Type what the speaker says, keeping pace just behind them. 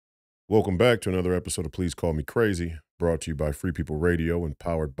Welcome back to another episode of Please Call Me Crazy, brought to you by Free People Radio and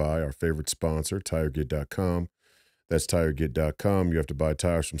powered by our favorite sponsor, TireGet.com. That's TireGet.com. You have to buy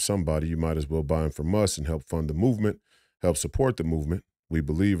tires from somebody. You might as well buy them from us and help fund the movement, help support the movement. We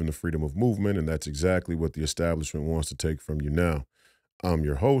believe in the freedom of movement, and that's exactly what the establishment wants to take from you now. I'm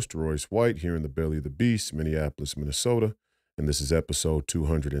your host, Royce White, here in the belly of the beast, Minneapolis, Minnesota, and this is episode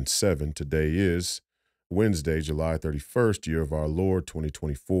 207. Today is Wednesday, July 31st, year of our Lord,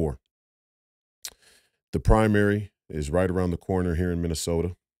 2024. The primary is right around the corner here in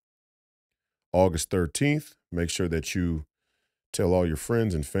Minnesota. August 13th, make sure that you tell all your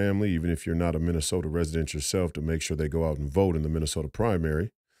friends and family, even if you're not a Minnesota resident yourself, to make sure they go out and vote in the Minnesota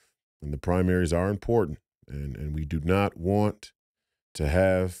primary. And the primaries are important, and we do not want to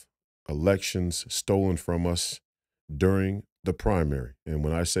have elections stolen from us during the primary. And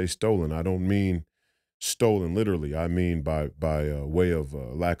when I say stolen, I don't mean stolen literally. I mean by way of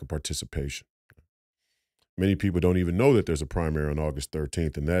lack of participation. Many people don't even know that there's a primary on August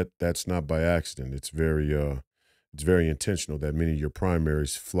 13th, and that's not by accident. It's very intentional that many of your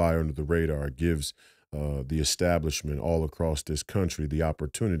primaries fly under the radar. It gives the establishment all across this country the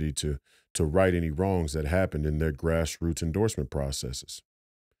opportunity to right any wrongs that happened in their grassroots endorsement processes.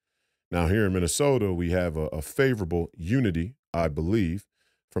 Now, here in Minnesota, we have a favorable unity, I believe,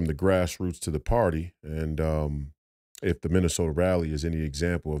 from the grassroots to the party. And if the Minnesota rally is any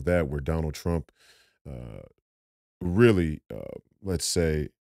example of that, where Donald Trump really, let's say,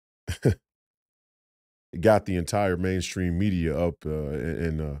 got the entire mainstream media up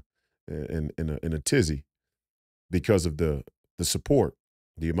in a tizzy because of the support,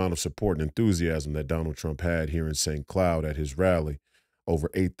 the amount of support and enthusiasm that Donald Trump had here in St. Cloud at his rally. Over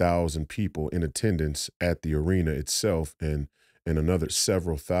 8,000 people in attendance at the arena itself, and another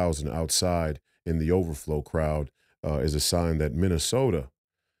several thousand outside in the overflow crowd is a sign that Minnesota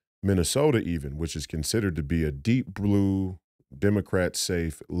even, which is considered to be a deep blue,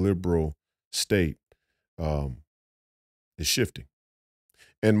 Democrat-safe, liberal state, is shifting.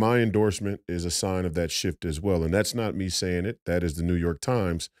 And my endorsement is a sign of that shift as well. And that's not me saying it. That is the New York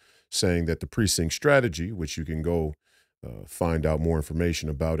Times saying that the precinct strategy, which you can go find out more information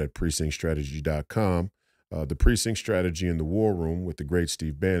about at precinctstrategy.com, the precinct strategy in the war room with the great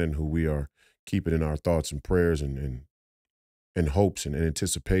Steve Bannon, who we are keeping in our thoughts and prayers and hopes and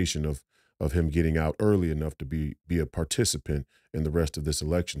anticipation of him getting out early enough to be a participant in the rest of this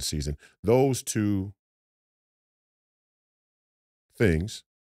election season. Those two things,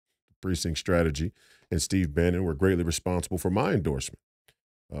 precinct strategy and Steve Bannon, were greatly responsible for my endorsement,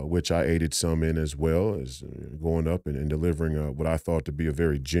 which I aided some in as well, as going up and delivering what I thought to be a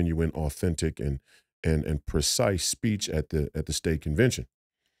very genuine, authentic, and precise speech at the state convention.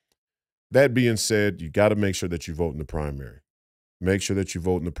 That being said, you got to make sure that you vote in the primary. Make sure that you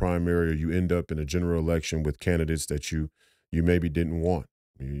vote in the primary, or you end up in a general election with candidates that you maybe didn't want.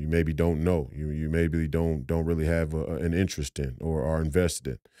 You maybe don't know. You maybe don't really have an interest in or are invested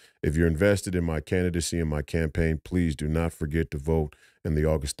in. If you're invested in my candidacy and my campaign, please do not forget to vote in the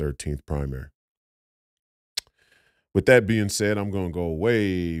August 13th primary. With that being said, I'm going to go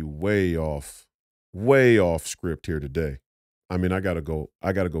way off script here today. I mean, I got to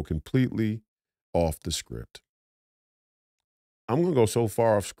go completely off the script. I'm going to go so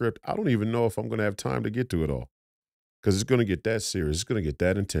far off script, I don't even know if I'm going to have time to get to it all, because it's going to get that serious. It's going to get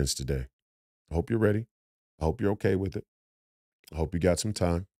that intense today. I hope you're ready. I hope you're okay with it. I hope you got some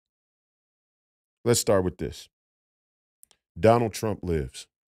time. Let's start with this. Donald Trump lives.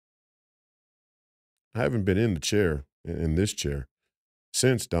 I haven't been in the chair, in this chair,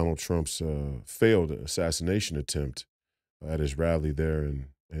 since Donald Trump's failed assassination attempt at his rally there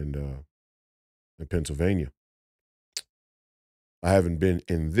in Pennsylvania. I haven't been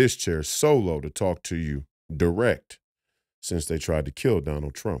in this chair solo to talk to you direct since they tried to kill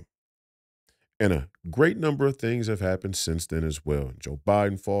Donald Trump. And a great number of things have happened since then as well. Joe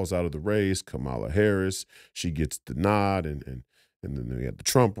Biden falls out of the race. Kamala Harris, she gets the nod, and then we had the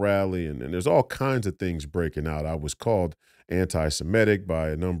Trump rally, and there's all kinds of things breaking out. I was called anti-Semitic by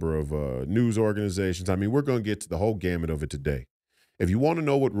a number of news organizations. I mean, we're going to get to the whole gamut of it today. If you want to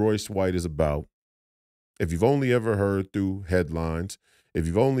know what Royce White is about, if you've only ever heard through headlines, if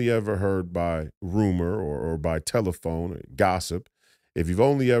you've only ever heard by rumor or by telephone, or gossip, if you've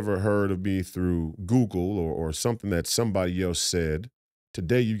only ever heard of me through Google or something that somebody else said,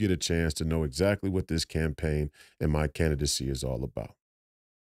 today you get a chance to know exactly what this campaign and my candidacy is all about.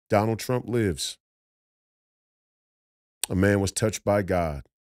 Donald Trump lives. A man was touched by God,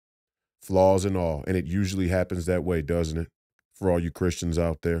 flaws and all, and it usually happens that way, doesn't it? For all you Christians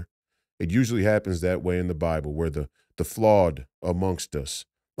out there. It usually happens that way in the Bible, where the flawed amongst us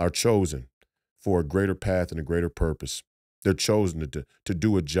are chosen for a greater path and a greater purpose. They're chosen to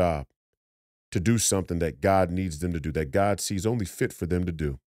do a job, to do something that God needs them to do, that God sees only fit for them to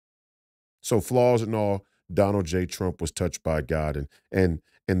do. So flaws and all, Donald J. Trump was touched by God. And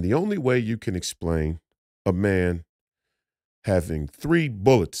the only way you can explain a man having 3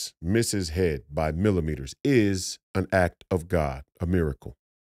 bullets miss his head by millimeters is an act of God, a miracle.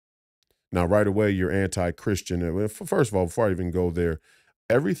 Now, right away, you're anti-Christian. First of all, before I even go there,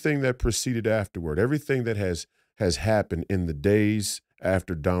 everything that proceeded afterward, everything that has happened in the days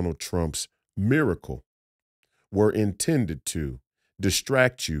after Donald Trump's miracle were intended to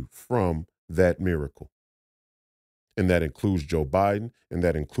distract you from that miracle. And that includes Joe Biden, and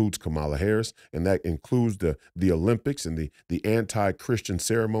that includes Kamala Harris, and that includes the Olympics and the anti-Christian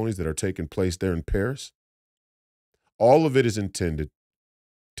ceremonies that are taking place there in Paris. All of it is intended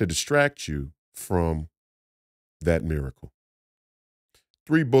to distract you from that miracle.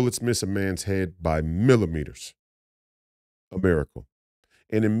 3 bullets miss a man's head by millimeters. A miracle.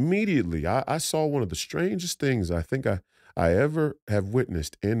 And immediately I saw one of the strangest things I think I ever have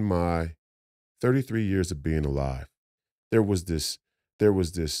witnessed in my 33 years of being alive. There was this, there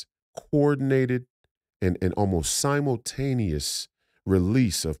was this coordinated and almost simultaneous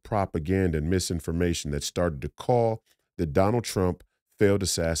release of propaganda and misinformation that started to call the Donald Trump failed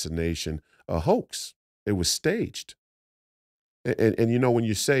assassination a hoax. It was staged. And you know, when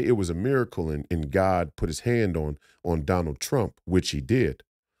you say it was a miracle and God put his hand on Donald Trump, which he did,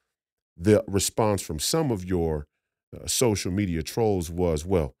 the response from some of your social media trolls was,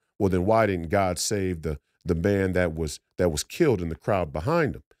 well, then why didn't God save the man that was killed in the crowd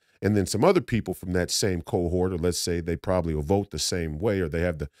behind him? And then some other people from that same cohort, or let's say they probably will vote the same way, or they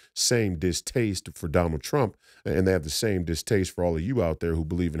have the same distaste for Donald Trump, and they have the same distaste for all of you out there who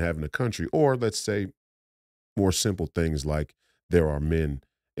believe in having a country, or let's say more simple things like there are men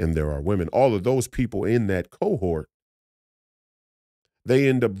and there are women. All of those people in that cohort, they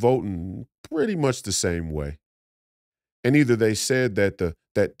end up voting pretty much the same way. And either they said that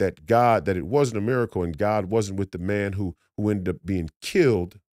that God, that it wasn't a miracle and God wasn't with the man who ended up being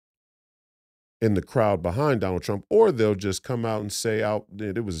killed in the crowd behind Donald Trump, or they'll just come out and say out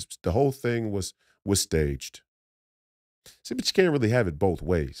that it was the whole thing was staged. See, but you can't really have it both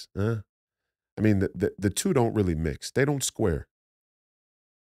ways. Huh? I mean, the two don't really mix. They don't square.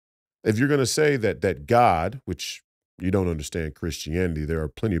 If you're going to say that God, which you don't understand Christianity, there are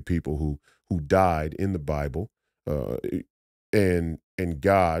plenty of people who died in the Bible, uh, and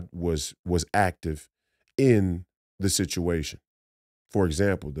God was active in the situation. For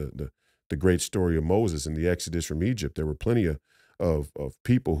example, the great story of Moses and the Exodus from Egypt. There were plenty of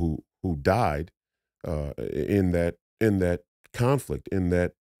people who died in that conflict, in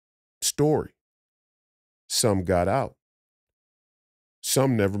that story. Some got out.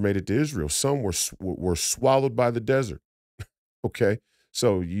 Some never made it to Israel. Some were swallowed by the desert. Okay.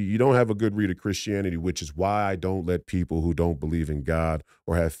 So you don't have a good read of Christianity, which is why I don't let people who don't believe in God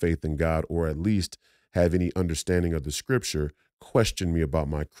or have faith in God, or at least have any understanding of the scripture, question me about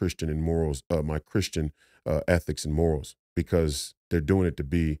my Christian and morals, my Christian ethics and morals, because they're doing it to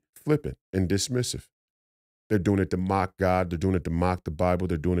be flippant and dismissive. They're doing it to mock God. They're doing it to mock the Bible.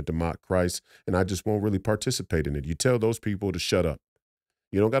 They're doing it to mock Christ. And I just won't really participate in it. You tell those people to shut up.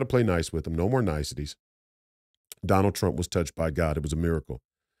 You don't got to play nice with them. No more niceties. Donald Trump was touched by God. It was a miracle.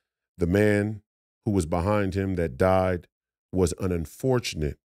 The man who was behind him that died was an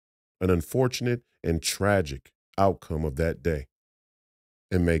unfortunate and tragic outcome of that day.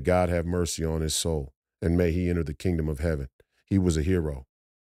 And may God have mercy on his soul, and may he enter the kingdom of heaven. He was a hero.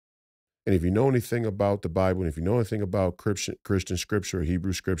 And if you know anything about the Bible, and if you know anything about Christian scripture,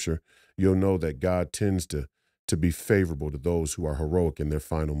 Hebrew scripture, you'll know that God tends to be favorable to those who are heroic in their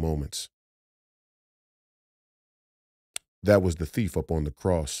final moments. That was the thief up on the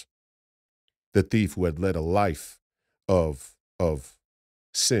cross, the thief who had led a life of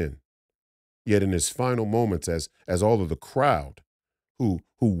sin. Yet in his final moments, as all of the crowd who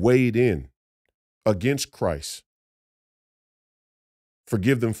weighed in against Christ,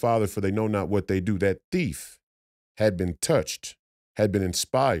 forgive them, Father, for they know not what they do. That thief had been touched, had been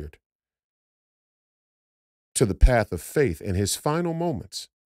inspired to the path of faith in his final moments.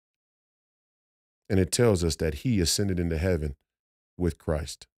 And it tells us that he ascended into heaven with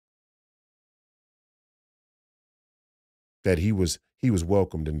Christ, that he was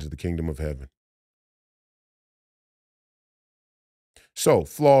welcomed into the kingdom of heaven. So,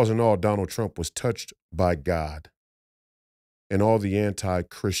 flaws and all, Donald Trump was touched by God. And all the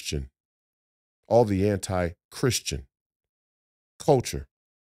anti-Christian culture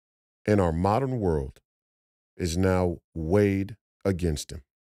in our modern world is now weighed against him.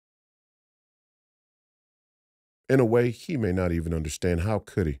 in a way he may not even understand. How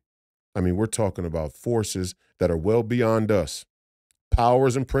could he? I mean, we're talking about forces that are well beyond us,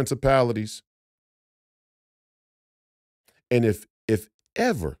 powers and principalities. And if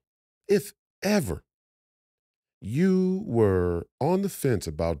ever, if ever you were on the fence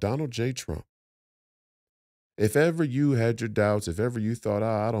about Donald J. Trump, if ever you had your doubts, if ever you thought,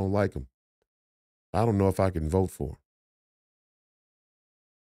 I don't like him, I don't know if I can vote for him,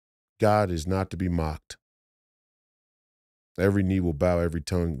 God is not to be mocked. Every knee will bow, every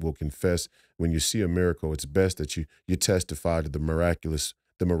tongue will confess. When you see a miracle, it's best that you testify to the miraculous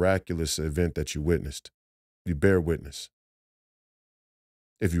event that you witnessed. You bear witness.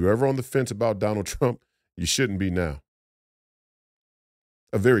 If you're ever on the fence about Donald Trump, you shouldn't be now.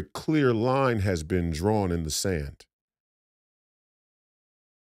 A very clear line has been drawn in the sand.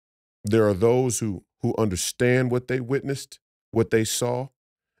 There are those who understand what they witnessed, what they saw,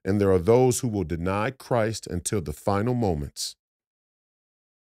 and there are those who will deny Christ until the final moments.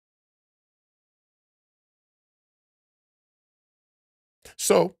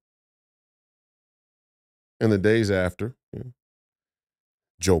 So, in the days after,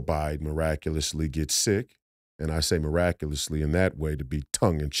 Joe Biden miraculously gets sick, and I say miraculously in that way to be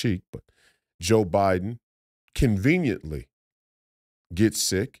tongue in cheek, but Joe Biden conveniently gets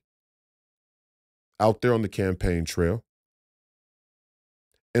sick out there on the campaign trail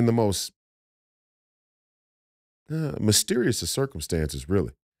in the most mysterious of circumstances,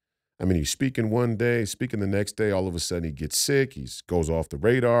 really. I mean, he's speaking one day, speaking the next day, all of a sudden he gets sick, he goes off the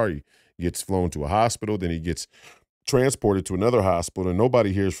radar, he gets flown to a hospital, then he gets transported to another hospital, and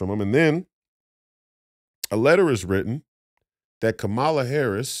nobody hears from him. And then a letter is written that Kamala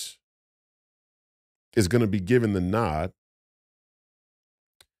Harris is going to be given the nod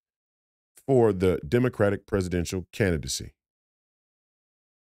for the Democratic presidential candidacy.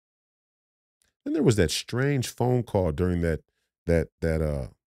 And there was that strange phone call during well,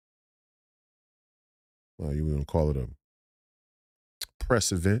 you want to call it a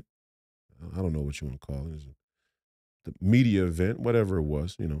press event. I don't know what you want to call it. It's the media event, whatever it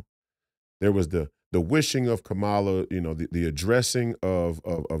was, There was the wishing of Kamala, the addressing of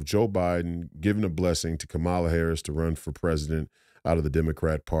Joe Biden, giving a blessing to Kamala Harris to run for president out of the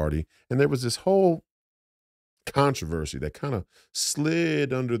Democrat Party. And there was this whole controversy that kind of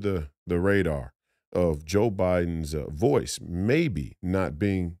slid under the radar of Joe Biden's voice maybe not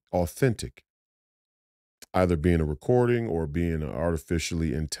being authentic, either being a recording or being an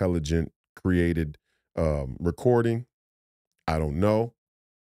artificially intelligent created recording. I don't know.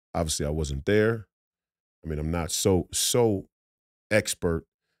 Obviously, I wasn't there. I mean, I'm not so expert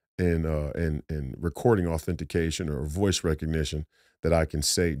in recording authentication or voice recognition that I can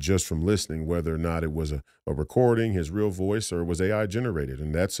say just from listening whether or not it was a recording, his real voice, or it was AI generated.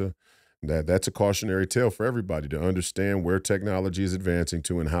 And that's a cautionary tale for everybody to understand where technology is advancing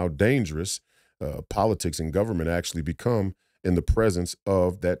to and how dangerous politics and government actually become in the presence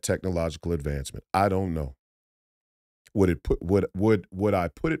of that technological advancement. I don't know. Would I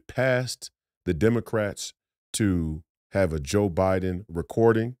put it past the Democrats to have a Joe Biden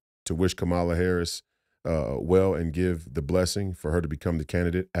recording to wish Kamala Harris well and give the blessing for her to become the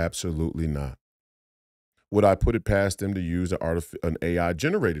candidate? Absolutely not. Would I put it past them to use an AI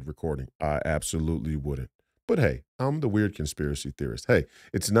generated recording? I absolutely wouldn't. But hey, I'm the weird conspiracy theorist. Hey,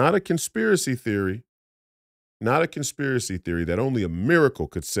 it's not a conspiracy theory. Not a conspiracy theory that only a miracle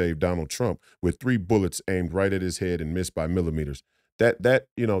could save Donald Trump with 3 bullets aimed right at his head and missed by millimeters.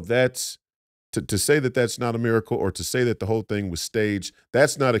 That's to say that that's not a miracle, or to say that the whole thing was staged.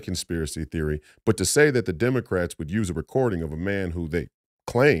 That's not a conspiracy theory. But to say that the Democrats would use a recording of a man who they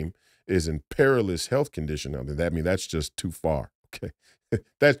claim is in perilous health condition, that's just too far. Okay,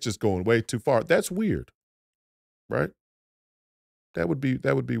 that's just going way too far. That's weird, right? That would be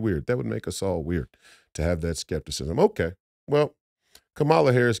weird. That would make us all weird to have that skepticism. Okay, well,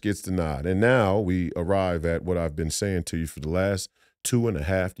 Kamala Harris gets the nod, and now we arrive at what I've been saying to you for the last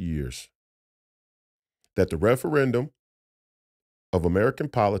 2.5 years, that the referendum of American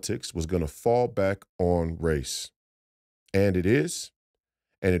politics was going to fall back on race. And it is,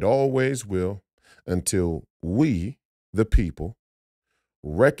 and it always will, until we, the people,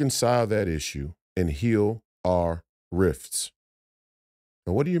 reconcile that issue and heal our rifts.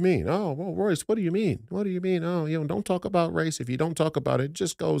 And what do you mean? Oh, well, Royce, what do you mean? What do you mean? Oh, don't talk about race. If you don't talk about it, it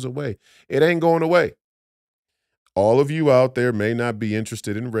just goes away. It ain't going away. All of you out there may not be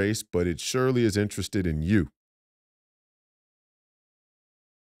interested in race, but it surely is interested in you.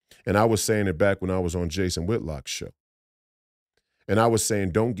 And I was saying it back when I was on Jason Whitlock's show. And I was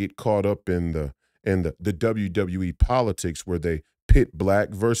saying, don't get caught up in the WWE politics where they pit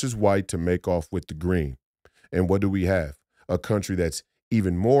black versus white to make off with the green. And what do we have? A country that's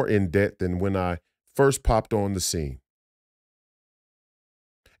even more in debt than when I first popped on the scene.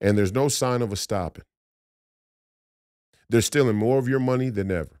 And there's no sign of a stopping. They're stealing more of your money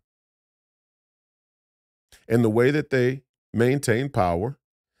than ever. And the way that they maintain power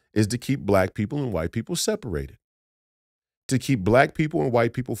is to keep black people and white people separated, to keep black people and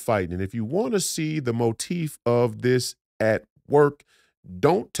white people fighting. And if you want to see the motif of this at work,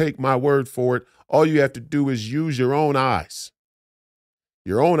 don't take my word for it. All you have to do is use your own eyes.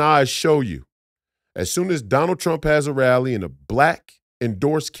 Your own eyes show you. As soon as Donald Trump has a rally and a black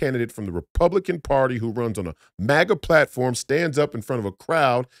endorsed candidate from the Republican Party who runs on a MAGA platform stands up in front of a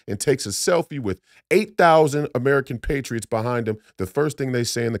crowd and takes a selfie with 8,000 American patriots behind him, the first thing they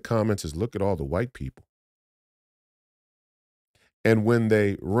say in the comments is, look at all the white people. And when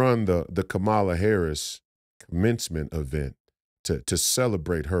they run the Kamala Harris commencement event to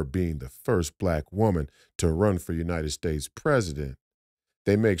celebrate her being the first black woman to run for United States president,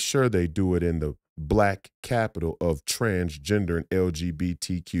 they make sure they do it in the black capital of transgender and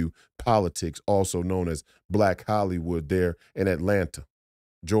LGBTQ politics, also known as Black Hollywood, there in Atlanta,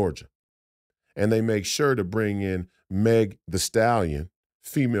 Georgia. And they make sure to bring in Meg the Stallion,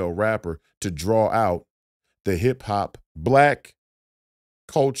 female rapper, to draw out the hip hop black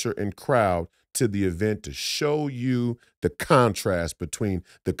culture and crowd to the event to show you the contrast between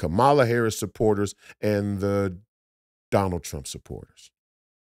the Kamala Harris supporters and the Donald Trump supporters.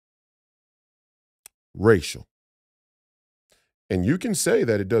 Racial. And you can say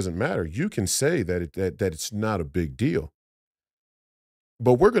that it doesn't matter. You can say that that it's not a big deal.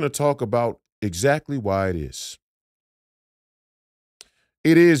 But we're going to talk about exactly why it is.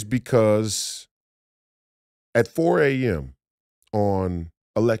 It is because at 4 a.m. on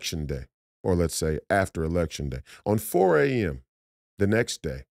Election Day, or let's say after Election Day, on 4 a.m. the next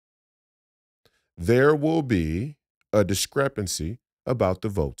day, there will be a discrepancy about the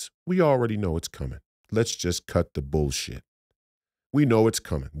votes. We already know it's coming. Let's just cut the bullshit. We know it's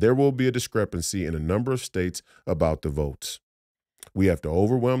coming. There will be a discrepancy in a number of states about the votes. We have to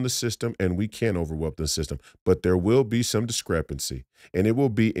overwhelm the system, and we can overwhelm the system, but there will be some discrepancy, and it will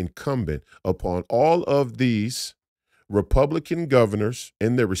be incumbent upon all of these Republican governors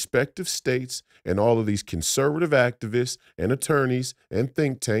in their respective states and all of these conservative activists and attorneys and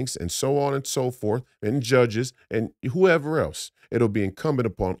think tanks and so on and so forth and judges and whoever else. It'll be incumbent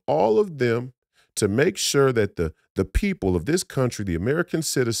upon all of them to make sure that the people of this country, the American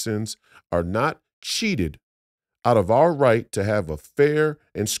citizens, are not cheated out of our right to have a fair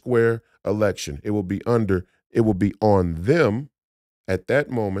and square election. It will be on them at that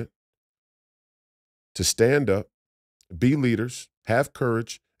moment to stand up, be leaders, have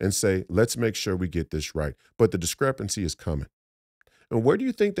courage, and say, let's make sure we get this right. But the discrepancy is coming. And where do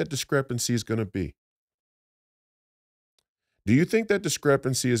you think that discrepancy is going to be? Do you think that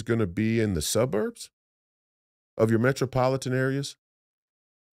discrepancy is going to be in the suburbs of your metropolitan areas?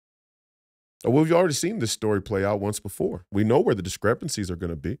 Well, we've already seen this story play out once before. We know where the discrepancies are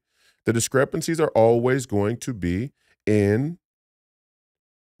going to be. The discrepancies are always going to be in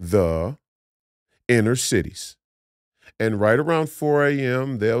the inner cities. And right around 4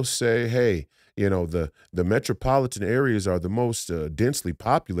 a.m., they'll say, hey, you know, the metropolitan areas are the most densely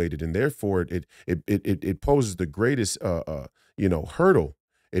populated, and therefore it poses the greatest, hurdle.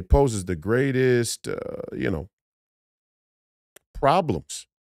 It poses the greatest, problems.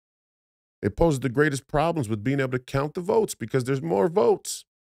 It poses the greatest problems with being able to count the votes because there's more votes.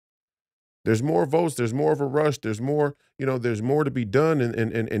 There's more votes. There's more of a rush. There's more, there's more to be done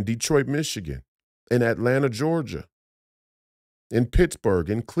in Detroit, Michigan, in Atlanta, Georgia, in Pittsburgh,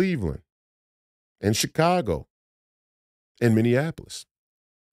 in Cleveland, in Chicago, in Minneapolis.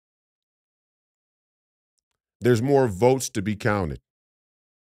 There's more votes to be counted.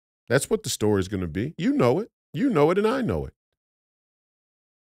 That's what the story is going to be. You know it. You know it, and I know it.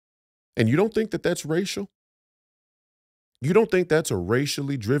 And you don't think that that's racial? You don't think that's a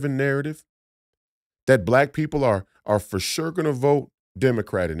racially driven narrative? That black people are for sure going to vote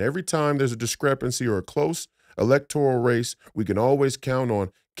Democrat. And every time there's a discrepancy or a close electoral race, we can always count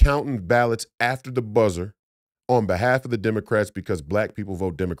on counting ballots after the buzzer on behalf of the Democrats because black people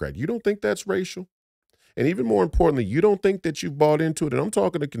vote Democrat. You don't think that's racial? And even more importantly, you don't think that you've bought into it? And I'm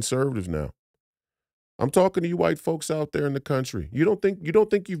talking to conservatives now. I'm talking to you white folks out there in the country. You don't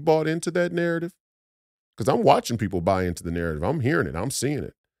think you've bought into that narrative? Because I'm watching people buy into the narrative. I'm hearing it. I'm seeing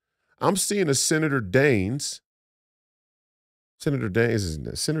it. I'm seeing a Senator Gaines. Let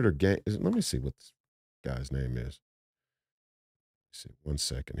me see what this guy's name is. Let's see, 1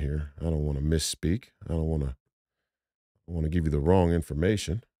 second here. I don't want to misspeak. I want to give you the wrong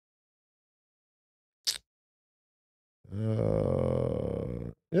information.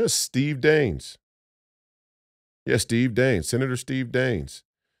 Yes, Steve Daines. Yes, Steve Daines, Senator Steve Daines,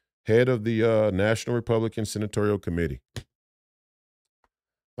 head of the National Republican Senatorial Committee.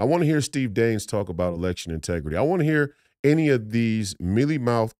 I want to hear Steve Daines talk about election integrity. I want to hear any of these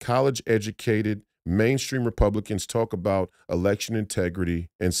mealy-mouthed, college-educated, mainstream Republicans talk about election integrity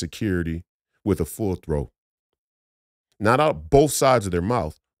and security with a full throat. Not out both sides of their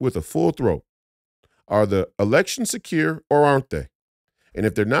mouth, with a full throat. Are the elections secure or aren't they? And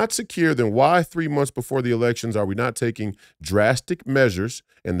if they're not secure, then why 3 months before the elections are we not taking drastic measures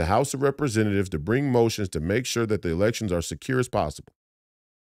in the House of Representatives to bring motions to make sure that the elections are secure as possible?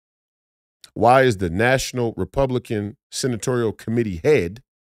 Why is the National Republican Senatorial Committee head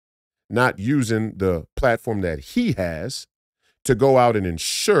not using the platform that he has to go out and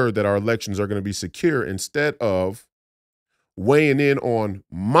ensure that our elections are going to be secure instead of weighing in on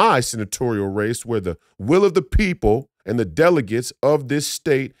my senatorial race where the will of the people and the delegates of this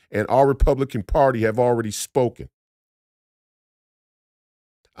state and our Republican Party have already spoken?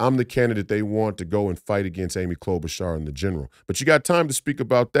 I'm the candidate they want to go and fight against Amy Klobuchar in the general. But you got time to speak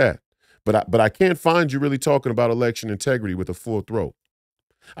about that. But I can't find you really talking about election integrity with a full throat.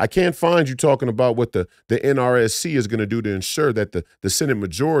 I can't find you talking about what the NRSC is going to do to ensure that the Senate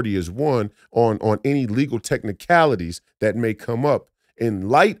majority is won on any legal technicalities that may come up in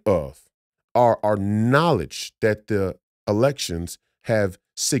light of our knowledge that the elections have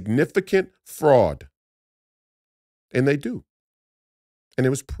significant fraud. And they do. And it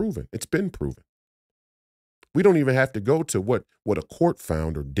was proven. It's been proven. We don't even have to go to what a court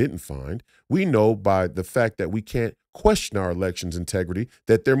found or didn't find. We know by the fact that we can't question our elections integrity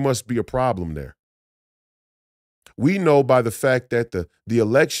that there must be a problem there. We know by the fact that the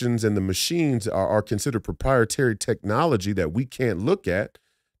elections and the machines are considered proprietary technology that we can't look at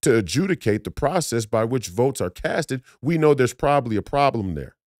to adjudicate the process by which votes are casted. We know there's probably a problem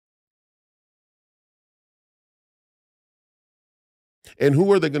there. And who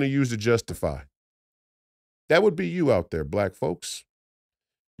are they going to use to justify? That would be you out there, black folks.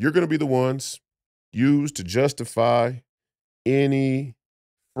 You're going to be the ones used to justify any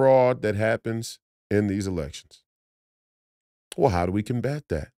fraud that happens in these elections. Well, how do we combat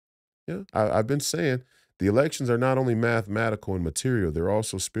that? Yeah, I've been saying the elections are not only mathematical and material, they're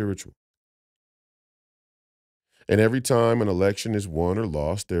also spiritual. And every time an election is won or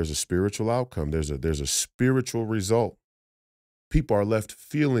lost, there's a spiritual outcome. There's a spiritual result. People are left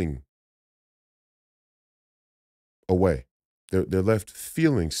feeling a way. They're left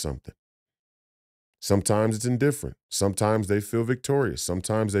feeling something. Sometimes it's indifferent. Sometimes they feel victorious.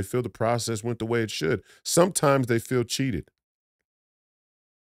 Sometimes they feel the process went the way it should. Sometimes they feel cheated.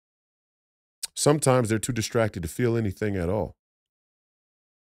 Sometimes they're too distracted to feel anything at all.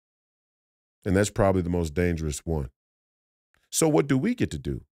 And that's probably the most dangerous one. So what do we get to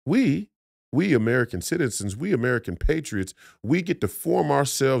do? We American citizens, we American patriots, we get to form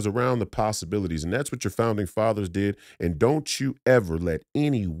ourselves around the possibilities. And that's what your founding fathers did. And don't you ever let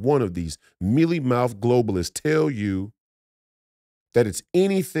any one of these mealy-mouthed globalists tell you that it's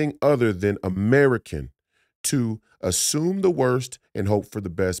anything other than American to assume the worst and hope for the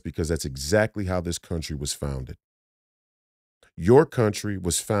best, because that's exactly how this country was founded. Your country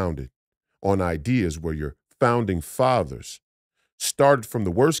was founded on ideas where your founding fathers started from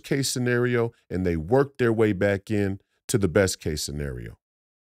the worst case scenario and they worked their way back in to the best case scenario.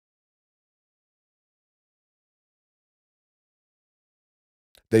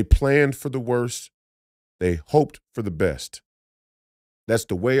 They planned for the worst, they hoped for the best. That's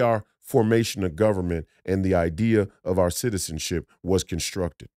the way our formation of government and the idea of our citizenship was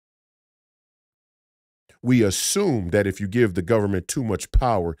constructed. We assume that if you give the government too much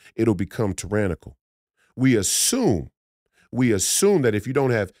power, it'll become tyrannical. We assume that if you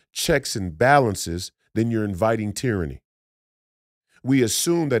don't have checks and balances, then you're inviting tyranny. We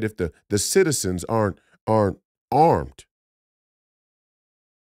assume that if the citizens aren't armed,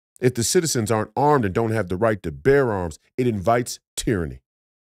 if the citizens aren't armed and don't have the right to bear arms, it invites tyranny.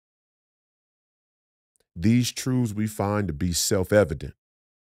 These truths we find to be self-evident.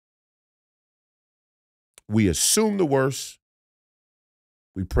 We assume the worst,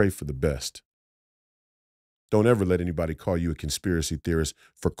 we pray for the best. Don't ever let anybody call you a conspiracy theorist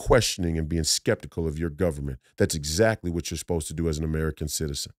for questioning and being skeptical of your government. That's exactly what you're supposed to do as an American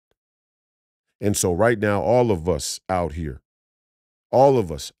citizen. And so right now, all of us out here, all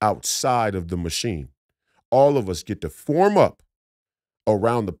of us outside of the machine, all of us get to form up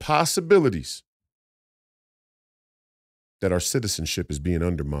around the possibilities that our citizenship is being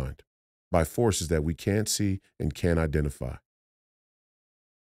undermined by forces that we can't see and can't identify.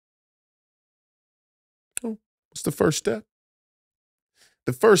 What's the first step?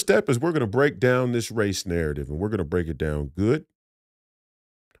 The first step is we're going to break down this race narrative, and we're going to break it down good.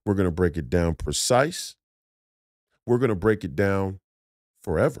 We're going to break it down precise. We're going to break it down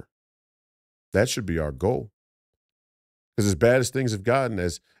forever. That should be our goal. Because as bad as things have gotten,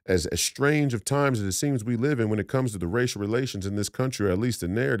 as strange of times as it seems we live in when it comes to the racial relations in this country, or at least the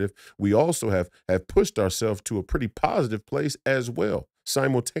narrative, we also have pushed ourselves to a pretty positive place as well,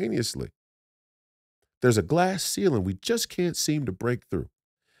 simultaneously. There's a glass ceiling we just can't seem to break through.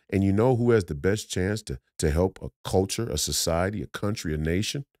 And you know who has the best chance to help a culture, a society, a country, a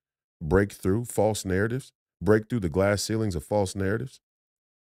nation break through false narratives, break through the glass ceilings of false narratives,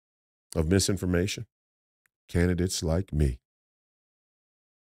 of misinformation? Candidates like me.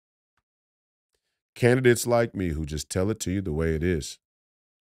 Candidates like me who just tell it to you the way it is.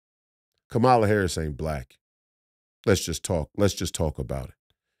 Kamala Harris ain't black. Let's just talk. Let's just talk about it.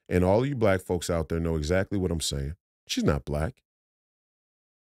 And all you black folks out there know exactly what I'm saying. She's not black.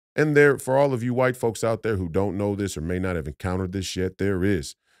 And there, for all of you white folks out there who don't know this or may not have encountered this yet, there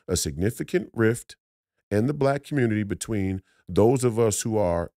is a significant rift in the black community between those of us who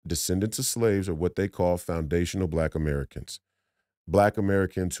are descendants of slaves, or what they call foundational black Americans. Black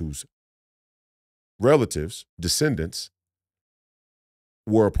Americans whose relatives, descendants,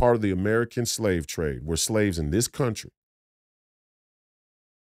 were a part of the American slave trade, were slaves in this country.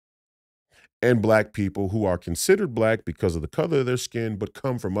 And black people who are considered black because of the color of their skin, but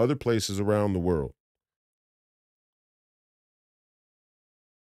come from other places around the world.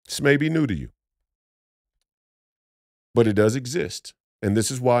 This may be new to you, but it does exist. And this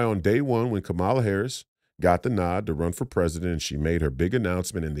is why on day one, when Kamala Harris got the nod to run for president and she made her big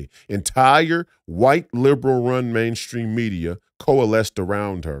announcement and the entire white liberal run mainstream media coalesced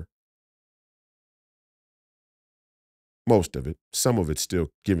around her, most of it, some of it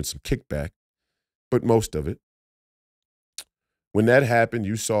still giving some kickback, but most of it. When that happened,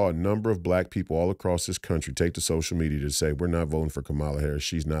 you saw a number of black people all across this country take to social media to say, we're not voting for Kamala Harris.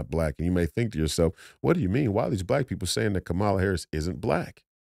 She's not black. And you may think to yourself, what do you mean? Why are these black people saying that Kamala Harris isn't black?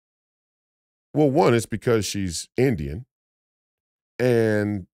 Well, one, it's because she's Indian,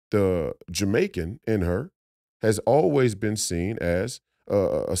 and the Jamaican in her has always been seen as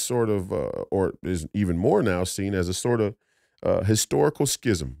a sort of, or is even more now seen as a sort of historical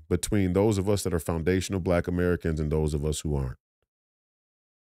schism between those of us that are foundational black Americans and those of us who aren't.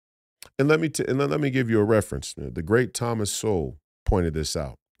 And let me give you a reference. The great Thomas Sowell pointed this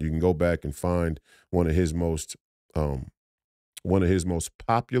out. You can go back and find one of his most um,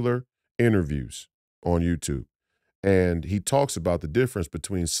 popular interviews on YouTube. And he talks about the difference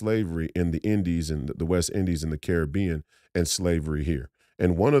between slavery in the Indies and the West Indies and the Caribbean and slavery here.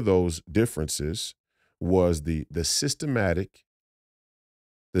 And one of those differences was the systematic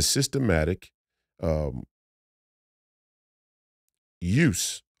um,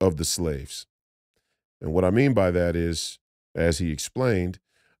 use of the slaves. And what I mean by that is, as he explained,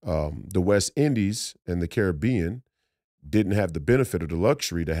 the West Indies and the Caribbean didn't have the benefit or the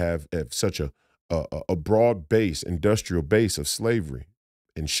luxury to have such a broad base, industrial base of slavery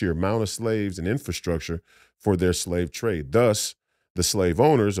and sheer amount of slaves and infrastructure for their slave trade. Thus, the slave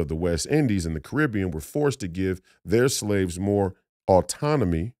owners of the West Indies and the Caribbean were forced to give their slaves more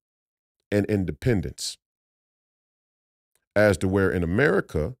autonomy and independence. As to where in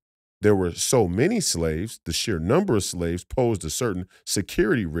America, there were so many slaves, the sheer number of slaves posed a certain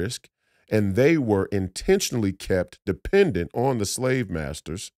security risk, and they were intentionally kept dependent on the slave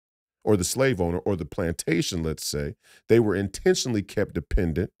masters or the slave owner or the plantation, let's say. They were intentionally kept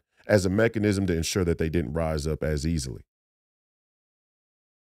dependent as a mechanism to ensure that they didn't rise up as easily.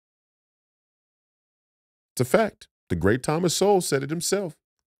 It's a fact. The great Thomas Sowell said it himself.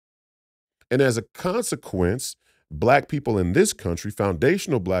 And as a consequence, black people in this country,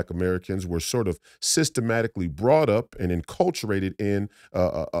 foundational black Americans, were sort of systematically brought up and enculturated in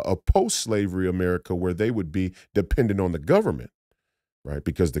a post-slavery America where they would be dependent on the government, right?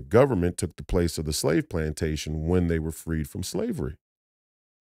 Because the government took the place of the slave plantation when they were freed from slavery.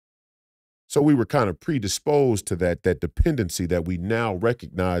 So we were kind of predisposed to that dependency that we now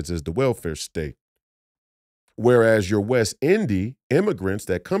recognize as the welfare state. Whereas your West Indian immigrants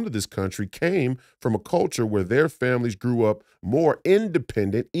that come to this country came from a culture where their families grew up more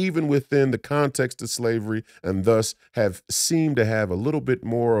independent, even within the context of slavery, and thus have seemed to have a little bit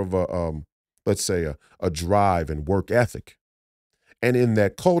more of let's say, a drive and work ethic. And in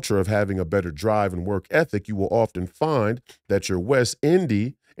that culture of having a better drive and work ethic, you will often find that your West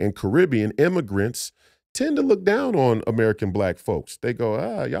Indian and Caribbean immigrants tend to look down on American black folks. They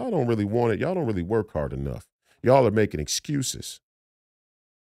go, y'all don't really want it. Y'all don't really work hard enough. Y'all are making excuses.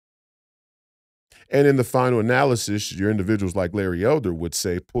 And in the final analysis, your individuals like Larry Elder would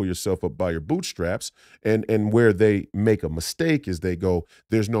say, pull yourself up by your bootstraps. And where they make a mistake is they go,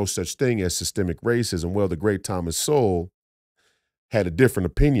 there's no such thing as systemic racism. Well, the great Thomas Sowell had a different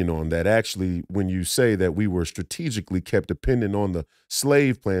opinion on that. Actually, when you say that we were strategically kept dependent on the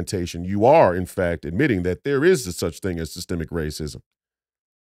slave plantation, you are, in fact, admitting that there is a such thing as systemic racism.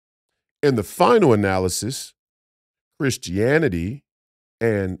 In the final analysis, Christianity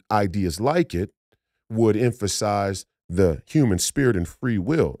and ideas like it would emphasize the human spirit and free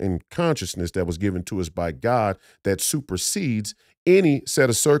will and consciousness that was given to us by God that supersedes any set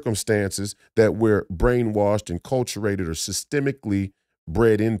of circumstances that we're brainwashed and culturated or systemically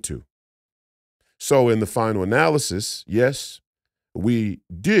bred into. So in the final analysis, yes, we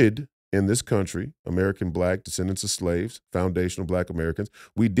did in this country, American Black descendants of slaves, foundational Black Americans,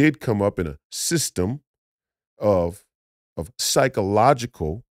 we did come up in a system of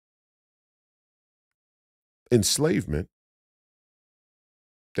psychological enslavement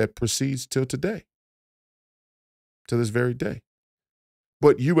that proceeds till today, to this very day.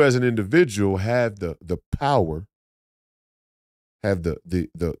 But you as an individual have the power, have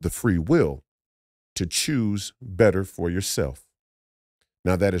the free will to choose better for yourself.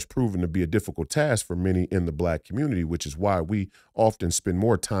 Now, that has proven to be a difficult task for many in the Black community, which is why we often spend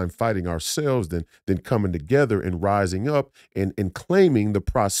more time fighting ourselves than coming together and rising up and claiming the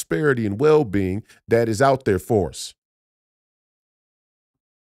prosperity and well-being that is out there for us.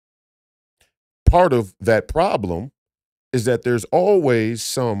 Part of that problem is that there's always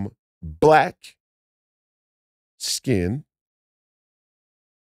some Black skin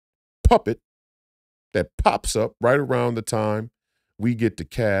puppet that pops up right around the time we get to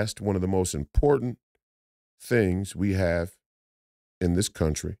cast one of the most important things we have in this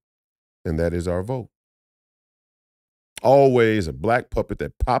country, and that is our vote. Always a Black puppet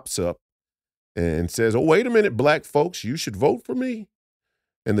that pops up and says, oh, wait a minute, Black folks, you should vote for me.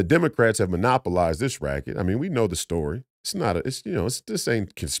 And the Democrats have monopolized this racket. I mean, we know the story. This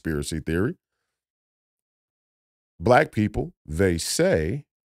ain't conspiracy theory. Black people, they say,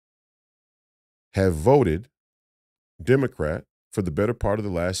 have voted Democrat for the better part of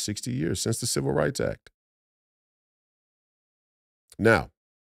the last 60 years, since the Civil Rights Act. Now,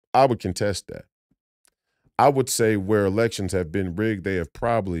 I would contest that. I would say where elections have been rigged, they have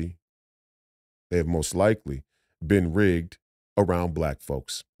most likely been rigged around Black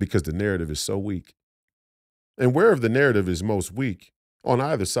folks because the narrative is so weak. And wherever the narrative is most weak, on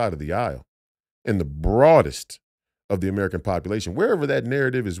either side of the aisle, in the broadest of the American population, wherever that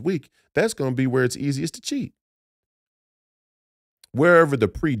narrative is weak, that's going to be where it's easiest to cheat. Wherever the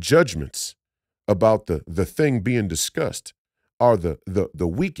prejudgments about the thing being discussed are the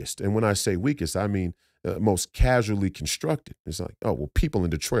weakest, and when I say weakest, I mean most casually constructed. It's like, oh, well, people in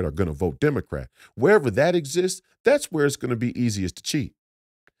Detroit are going to vote Democrat. Wherever that exists, that's where it's going to be easiest to cheat.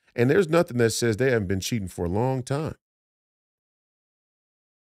 And there's nothing that says they haven't been cheating for a long time.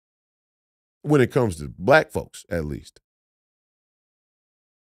 When it comes to Black folks, at least.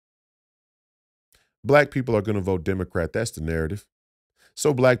 Black people are going to vote Democrat. That's the narrative.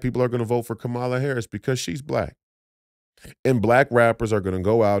 So Black people are going to vote for Kamala Harris because she's Black. And Black rappers are going to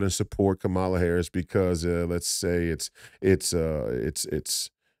go out and support Kamala Harris because, let's say, it's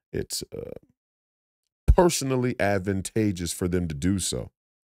personally advantageous for them to do so.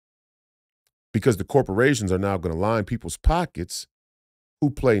 Because the corporations are now going to line people's pockets who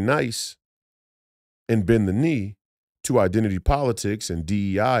play nice and bend the knee to identity politics and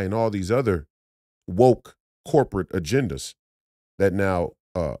DEI and all these other woke corporate agendas that now,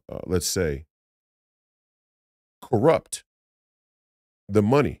 let's say, corrupt the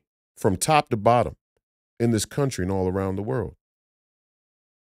money from top to bottom in this country and all around the world.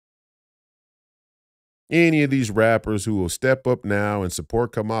 Any of these rappers who will step up now and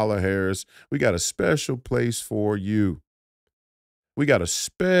support Kamala Harris, we got a special place for you. We got a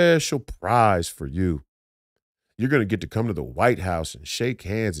special prize for you. You're going to get to come to the White House and shake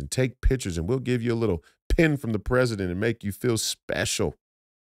hands and take pictures, and we'll give you a little pin from the president and make you feel special.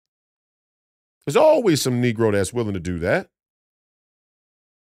 There's always some Negro that's willing to do that.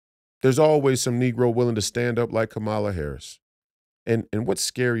 There's always some Negro willing to stand up like Kamala Harris. And what's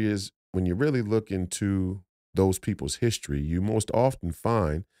scary is when you really look into those people's history, you most often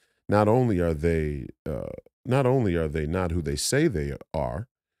find not only are they not who they say they are,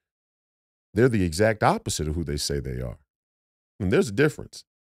 they're the exact opposite of who they say they are. And there's a difference.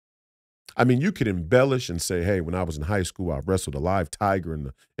 I mean, you could embellish and say, hey, when I was in high school, I wrestled a live tiger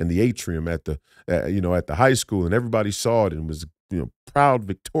in the atrium at the high school, and everybody saw it and was, proud,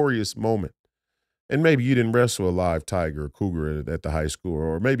 victorious moment. And maybe you didn't wrestle a live tiger or cougar at the high school,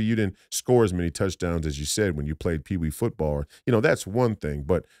 or maybe you didn't score as many touchdowns as you said when you played Pee Wee football. That's one thing.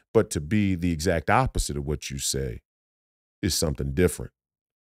 But to be the exact opposite of what you say is something different.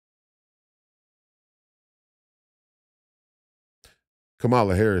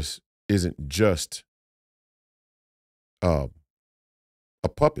 Kamala Harris isn't just uh, a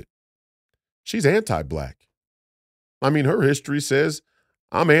puppet. She's anti-black. I mean, her history says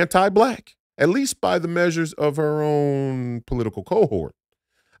I'm anti-black, at least by the measures of her own political cohort.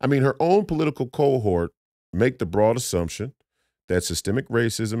 I mean, her own political cohort make the broad assumption that systemic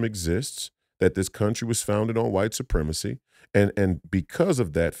racism exists, that this country was founded on white supremacy, and because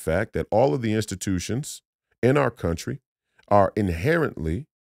of that fact, that all of the institutions in our country are inherently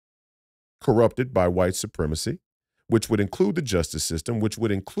corrupted by white supremacy, which would include the justice system, which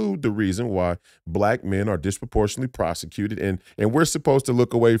would include the reason why black men are disproportionately prosecuted. And we're supposed to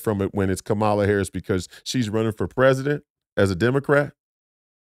look away from it when it's Kamala Harris because she's running for president as a Democrat.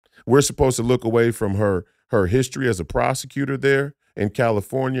 We're supposed to look away from her history as a prosecutor there in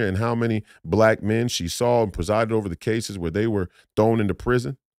California and how many black men she saw and presided over the cases where they were thrown into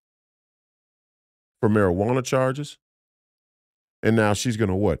prison for marijuana charges. And now she's going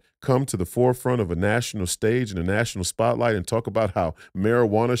to what? Come to the forefront of a national stage and a national spotlight and talk about how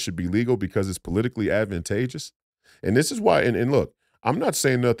marijuana should be legal because it's politically advantageous. And this is why, and look, I'm not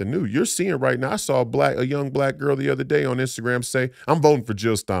saying nothing new. You're seeing right now. I saw a young black girl the other day on Instagram say, I'm voting for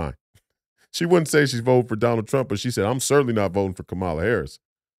Jill Stein. She wouldn't say she's voting for Donald Trump, but she said, I'm certainly not voting for Kamala Harris.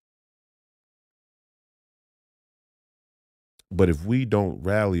 But if we don't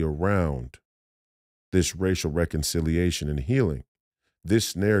rally around this racial reconciliation and healing,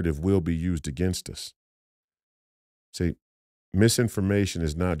 this narrative will be used against us. See, misinformation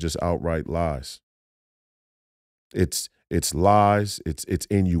is not just outright lies. It's lies, it's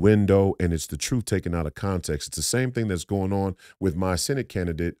innuendo, and it's the truth taken out of context. It's the same thing that's going on with my Senate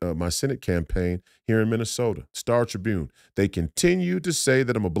campaign here in Minnesota, Star Tribune. They continue to say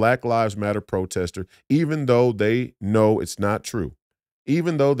that I'm a Black Lives Matter protester, even though they know it's not true.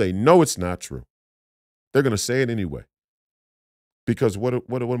 Even though they know it's not true. They're going to say it anyway. Because what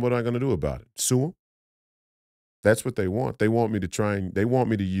am I going to do about it? Sue them? That's what they want. They want me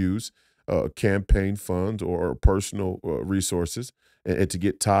to use campaign funds or personal resources and to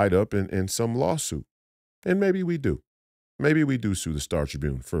get tied up in some lawsuit. And maybe we do. Maybe we do sue the Star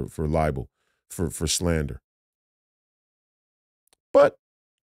Tribune for libel, for slander. But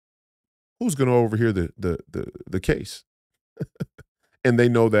who's going to overhear the case? And they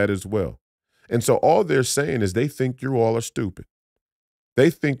know that as well. And so all they're saying is they think you all are stupid. They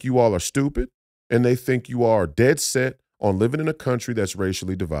think you all are stupid, and they think you are dead set on living in a country that's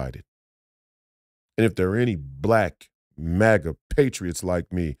racially divided. And if there are any black MAGA patriots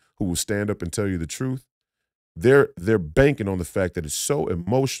like me who will stand up and tell you the truth, they're banking on the fact that it's so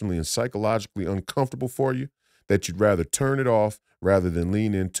emotionally and psychologically uncomfortable for you that you'd rather turn it off rather than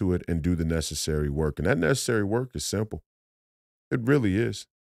lean into it and do the necessary work. And that necessary work is simple. It really is.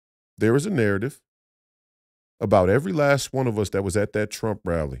 There is a narrative about every last one of us that was at that Trump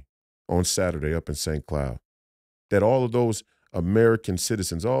rally on Saturday up in St. Cloud, that all of those American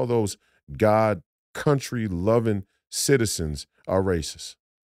citizens, all those God, country-loving citizens are racist.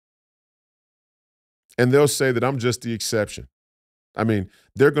 And they'll say that I'm just the exception. I mean,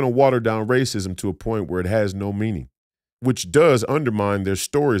 they're going to water down racism to a point where it has no meaning, which does undermine their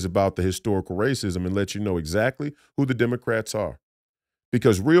stories about the historical racism and let you know exactly who the Democrats are.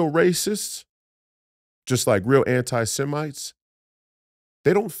 Because real racists, just like real anti-Semites,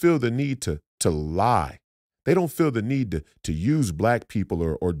 they don't feel the need to lie. They don't feel the need to use black people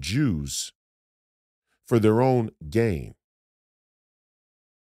or Jews for their own gain.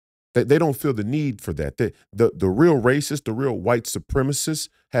 They don't feel the need for that. The real racists, the real white supremacists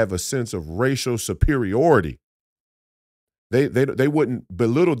have a sense of racial superiority. They wouldn't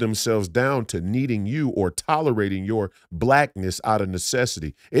belittle themselves down to needing you or tolerating your blackness out of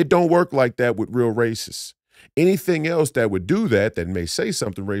necessity. It don't work like that with real racists. Anything else that would do that may say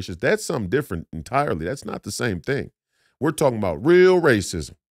something racist, that's something different entirely. That's not the same thing. We're talking about real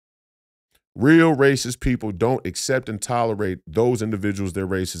racism. Real racist people don't accept and tolerate those individuals they're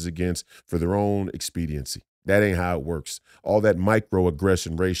racist against for their own expediency. That ain't how it works. All that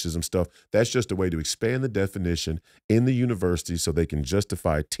microaggression, racism stuff, that's just a way to expand the definition in the university so they can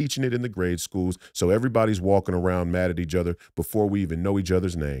justify teaching it in the grade schools so everybody's walking around mad at each other before we even know each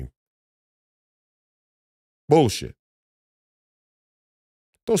other's name. Bullshit.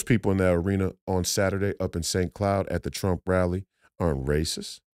 Those people in that arena on Saturday up in St. Cloud at the Trump rally aren't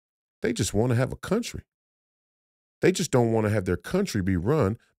racist. They just want to have a country. They just don't want to have their country be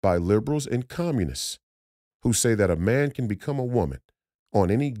run by liberals and communists who say that a man can become a woman on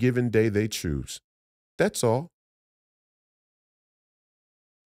any given day they choose. That's all.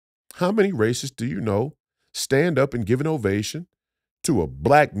 How many racists do you know stand up and give an ovation to a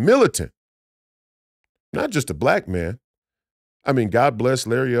black militant, not just a black man? I mean, God bless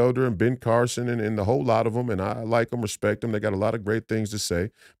Larry Elder and Ben Carson and the whole lot of them, and I like them, respect them. They got a lot of great things to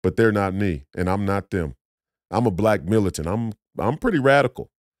say, but they're not me, and I'm not them. I'm a black militant. I'm pretty radical.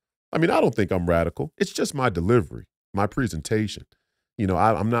 I mean, I don't think I'm radical. It's just my delivery, my presentation.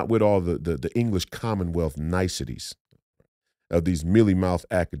 I'm not with all the English Commonwealth niceties of these mealy-mouthed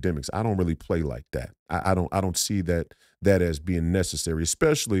academics. I don't really play like that. I don't see that as being necessary,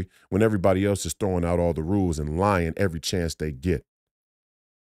 especially when everybody else is throwing out all the rules and lying every chance they get.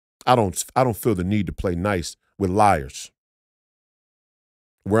 I don't feel the need to play nice with liars.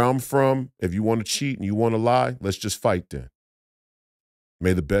 Where I'm from, if you want to cheat and you want to lie, let's just fight then.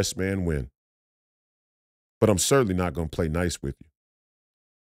 May the best man win. But I'm certainly not going to play nice with you.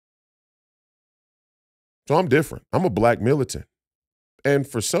 So I'm different. I'm a black militant. And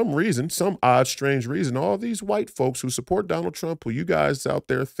for some reason, some odd, strange reason, all these white folks who support Donald Trump, who you guys out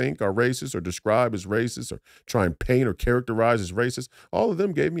there think are racist or describe as racist or try and paint or characterize as racist, all of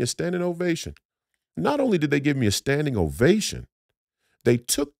them gave me a standing ovation. Not only did they give me a standing ovation, they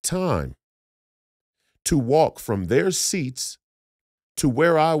took time to walk from their seats to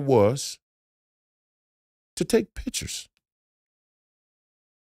where I was to take pictures.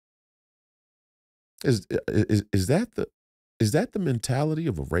 Is that the mentality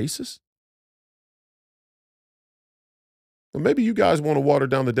of a racist? Well, maybe you guys want to water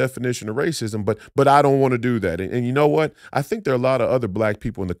down the definition of racism, but I don't want to do that. And you know what? I think there are a lot of other black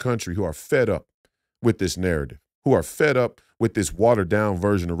people in the country who are fed up with this narrative, who are fed up with this watered down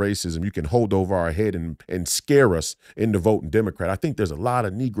version of racism you can hold over our head and scare us into voting Democrat. I think there's a lot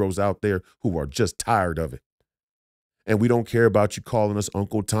of Negroes out there who are just tired of it. And we don't care about you calling us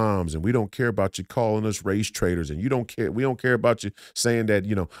Uncle Toms, and we don't care about you calling us race traitors, and we don't care about you saying that,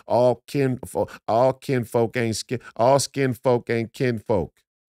 all kinfolk ain't all skin folk ain't kinfolk.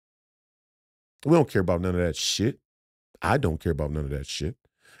 We don't care about none of that shit. I don't care about none of that shit.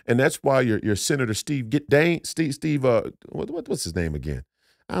 And that's why your Senator what's his name again?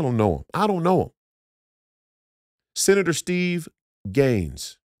 I don't know him. Senator Steve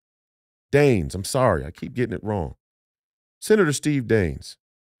Gaines. Daines, I'm sorry, I keep getting it wrong. Senator Steve Daines.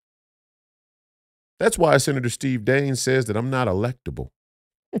 That's why Senator Steve Daines says that I'm not electable.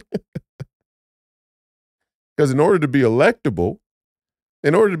 Because in order to be electable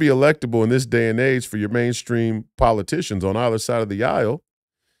in this day and age for your mainstream politicians on either side of the aisle,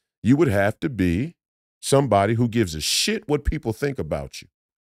 you would have to be somebody who gives a shit what people think about you.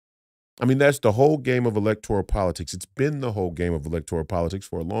 I mean, that's the whole game of electoral politics. It's been the whole game of electoral politics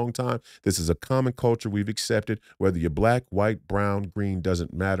for a long time. This is a common culture we've accepted. Whether you're black, white, brown, green,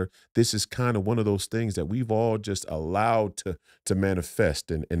 doesn't matter. This is kind of one of those things that we've all just allowed to manifest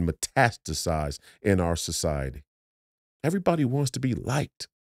and metastasize in our society. Everybody wants to be liked.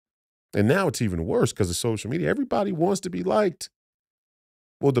 And now it's even worse because of social media. Everybody wants to be liked.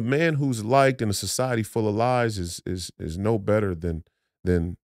 Well, the man who's liked in a society full of lies is no better than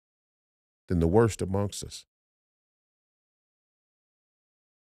the worst amongst us.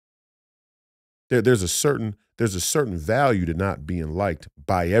 There's a certain value to not being liked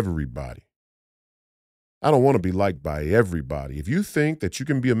by everybody. I don't want to be liked by everybody. If you think that you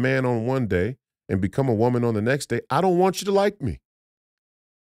can be a man on one day and become a woman on the next day, I don't want you to like me.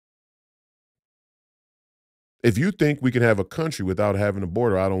 If you think we can have a country without having a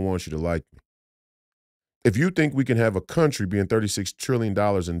border, I don't want you to like me. If you think we can have a country being $36 trillion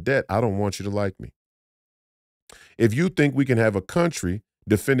in debt, I don't want you to like me. If you think we can have a country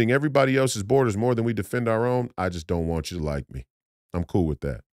defending everybody else's borders more than we defend our own, I just don't want you to like me. I'm cool with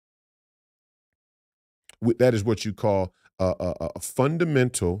that. That is what you call a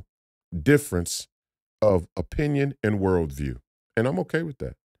fundamental difference of opinion and worldview. And I'm okay with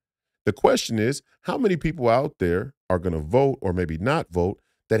that. The question is, how many people out there are going to vote or maybe not vote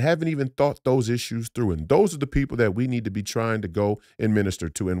that haven't even thought those issues through? And those are the people that we need to be trying to go and minister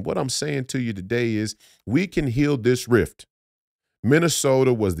to. And what I'm saying to you today is we can heal this rift.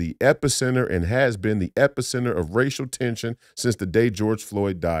 Minnesota was the epicenter and has been the epicenter of racial tension since the day George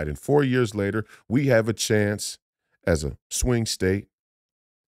Floyd died. And 4 years later, we have a chance as a swing state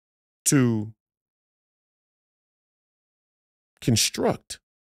to construct,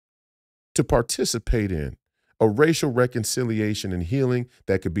 to participate in a racial reconciliation and healing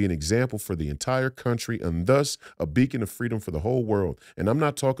that could be an example for the entire country and thus a beacon of freedom for the whole world. And I'm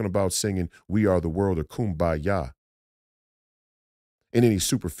not talking about singing "We Are the World" or "Kumbaya." in any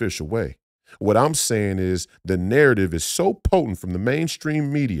superficial way. What I'm saying is the narrative is so potent from the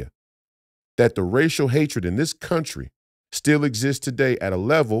mainstream media that the racial hatred in this country still exists today at a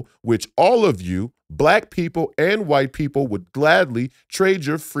level which all of you, black people and white people, would gladly trade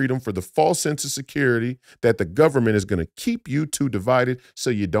your freedom for the false sense of security that the government is going to keep you two divided so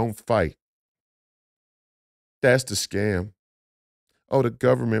you don't fight. That's the scam. Oh, the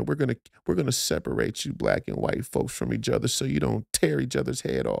government, we're gonna separate you black and white folks from each other so you don't tear each other's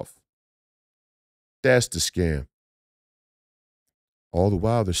head off. That's the scam. All the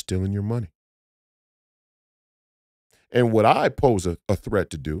while they're stealing your money. And what I pose a threat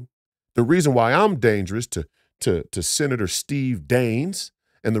to do, the reason why I'm dangerous to Senator Steve Daines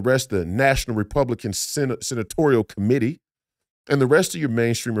and the rest of the National Republican Senatorial Committee and the rest of your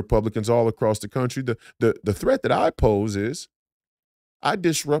mainstream Republicans all across the country, the threat that I pose is I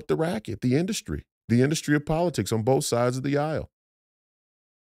disrupt the racket, the industry of politics on both sides of the aisle.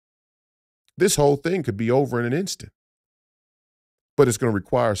 This whole thing could be over in an instant, but it's going to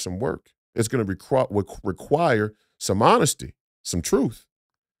require some work. It's going to require some honesty, some truth.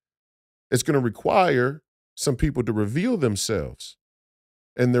 It's going to require some people to reveal themselves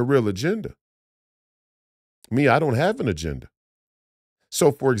and their real agenda. Me, I don't have an agenda.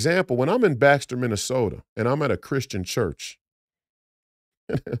 So, for example, when I'm in Baxter, Minnesota, and I'm at a Christian church,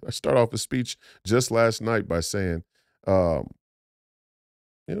 I start off a speech just last night by saying,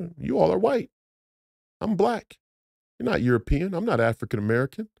 you all are white. I'm black. You're not European. I'm not African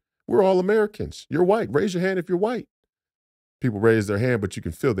American. We're all Americans. You're white. Raise your hand if you're white. People raise their hand, but you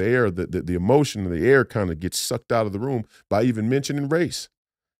can feel the air, the emotion of the air kind of gets sucked out of the room by even mentioning race.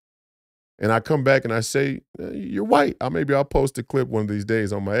 And I come back and I say, you're white. Maybe I'll post a clip one of these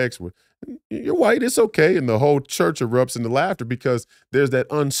days on my ex with, you're white, it's okay. And the whole church erupts into laughter because there's that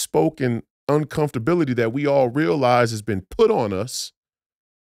unspoken uncomfortability that we all realize has been put on us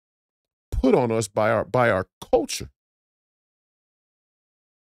by our culture.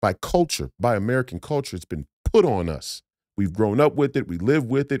 By American culture, it's been put on us. We've grown up with it, we live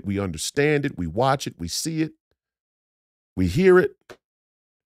with it, we understand it, we watch it, we see it, we hear it,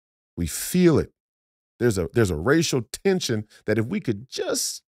 we feel it. There's a racial tension that if we could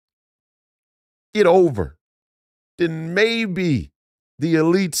just get over, then maybe the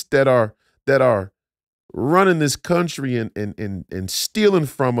elites that are running this country and stealing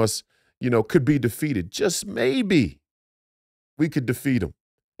from us, could be defeated. Just maybe we could defeat them.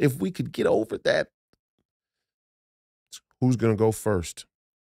 If we could get over that, who's going to go first?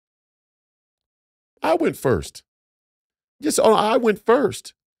 I went first. Yes, I went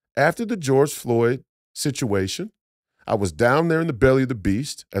first. After the George Floyd situation, I was down there in the belly of the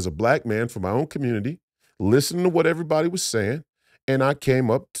beast as a black man from my own community, listening to what everybody was saying, and I came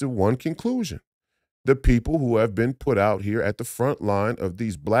up to one conclusion. The people who have been put out here at the front line of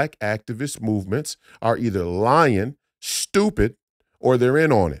these black activist movements are either lying, stupid, or they're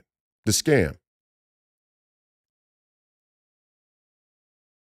in on it. The scam.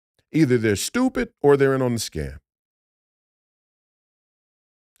 Either they're stupid or they're in on the scam.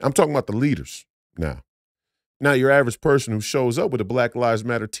 I'm talking about the leaders now. Now, your average person who shows up with a Black Lives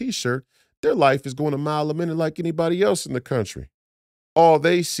Matter t-shirt, their life is going a mile a minute like anybody else in the country. All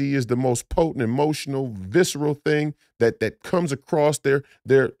they see is the most potent, emotional, visceral thing that comes across their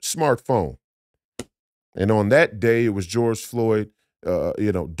smartphone. And on that day, it was George Floyd,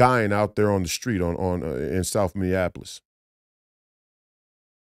 dying out there on the street in South Minneapolis.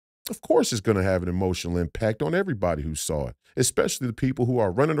 Of course, it's going to have an emotional impact on everybody who saw it, especially the people who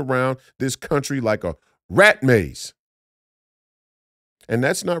are running around this country like a rat maze. And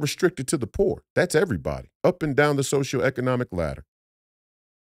that's not restricted to the poor. That's everybody, up and down the socioeconomic ladder.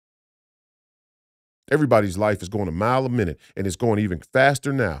 Everybody's life is going a mile a minute, and it's going even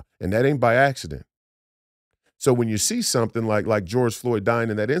faster now, and that ain't by accident. So when you see something like George Floyd dying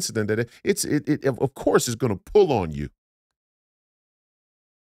in that incident, that it of course is going to pull on you.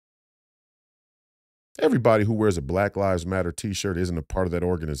 Everybody who wears a Black Lives Matter t-shirt isn't a part of that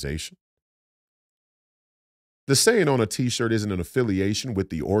organization. The saying on a t-shirt isn't an affiliation with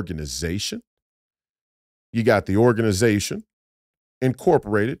the organization. You got the organization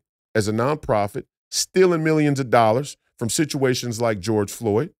incorporated as a nonprofit, stealing millions of dollars from situations like George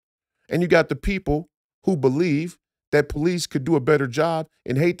Floyd. And you got the people who believe that police could do a better job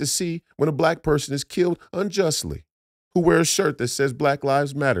and hate to see when a black person is killed unjustly, who wear a shirt that says Black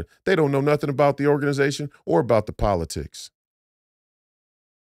Lives Matter. They don't know nothing about the organization or about the politics.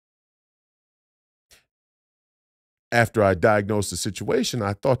 After I diagnosed the situation,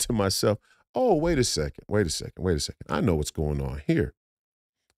 I thought to myself, oh, wait a second. I know what's going on here.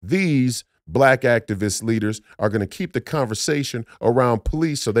 These black activist leaders are going to keep the conversation around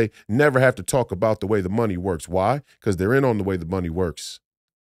police so they never have to talk about the way the money works. Why? Because they're in on the way the money works.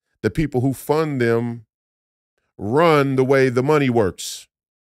 The people who fund them run the way the money works.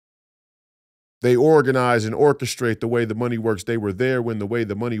 They organize and orchestrate the way the money works. They were there when the way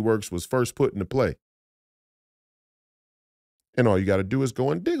the money works was first put into play. And all you got to do is go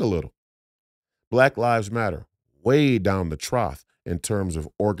and dig a little. Black Lives Matter, way down the trough in terms of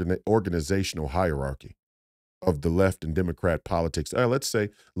organizational hierarchy of the left and Democrat politics. Let's say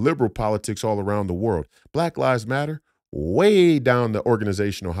liberal politics all around the world. Black Lives Matter, way down the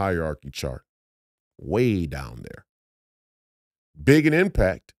organizational hierarchy chart. Way down there. Big in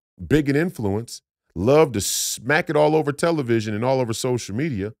impact, big in influence, love to smack it all over television and all over social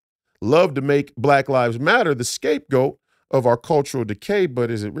media, love to make Black Lives Matter the scapegoat of our cultural decay, but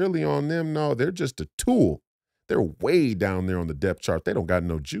is it really on them? No, they're just a tool. They're way down there on the depth chart. They don't got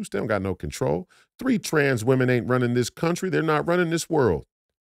no juice. They don't got no control. 3 trans women ain't running this country. They're not running this world.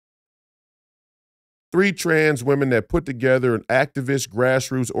 3 trans women that put together an activist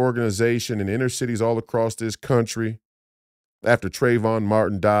grassroots organization in inner cities all across this country after Trayvon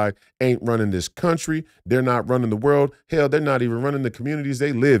Martin died ain't running this country. They're not running the world. Hell, they're not even running the communities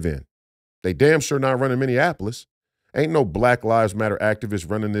they live in. They damn sure not running Minneapolis. Ain't no Black Lives Matter activists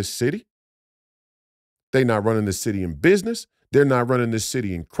running this city. They not running this city in business. They're not running this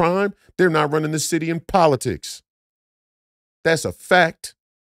city in crime. They're not running this city in politics. That's a fact.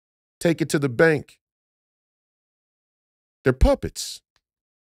 Take it to the bank. They're puppets.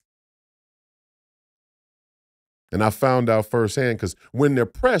 And I found out firsthand because when they're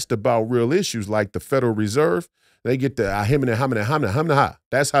pressed about real issues like the Federal Reserve, they get the him and ha.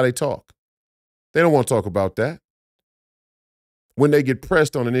 That's how they talk. They don't want to talk about that. When they get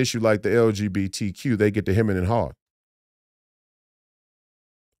pressed on an issue like the LGBTQ, they get the hemming and hawing.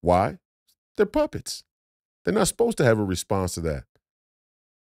 Why? They're puppets. They're not supposed to have a response to that.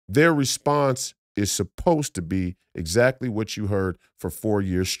 Their response is supposed to be exactly what you heard for 4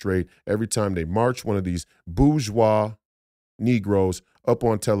 years straight every time they march one of these bourgeois Negroes up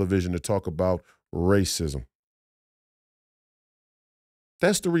on television to talk about racism.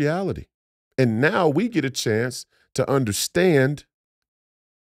 That's the reality. And now we get a chance to understand,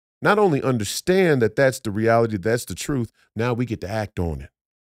 not only understand that that's the reality, that's the truth, now we get to act on it.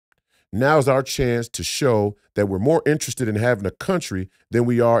 Now's our chance to show that we're more interested in having a country than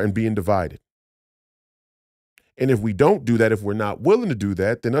we are in being divided. And if we don't do that, if we're not willing to do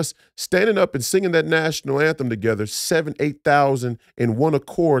that, then us standing up and singing that national anthem together, 8,000 in one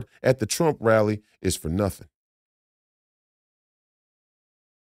accord at the Trump rally is for nothing.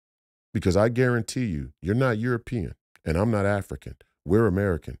 Because I guarantee you, you're not European and I'm not African. We're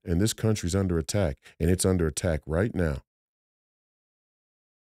American and this country's under attack, and it's under attack right now.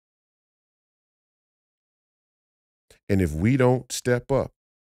 And if we don't step up,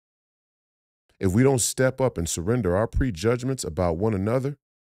 and surrender our prejudgments about one another,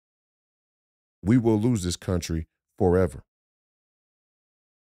 we will lose this country forever.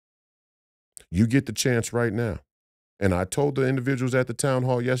 You get the chance right now. And I told the individuals at the town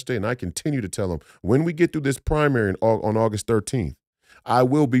hall yesterday, and I continue to tell them, when we get through this primary on August 13th, I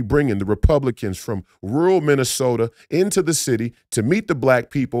will be bringing the Republicans from rural Minnesota into the city to meet the black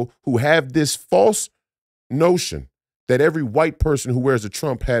people who have this false notion that every white person who wears a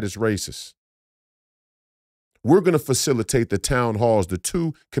Trump hat is racist. We're going to facilitate the town halls, the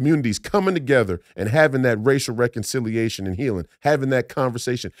 2 communities coming together and having that racial reconciliation and healing, having that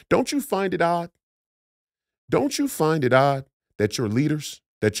conversation. Don't you find it odd? Don't you find it odd that your leaders,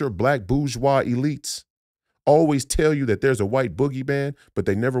 that your black bourgeois elites always tell you that there's a white boogeyman, but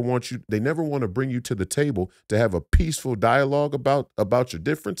they never want to bring you to the table to have a peaceful dialogue about your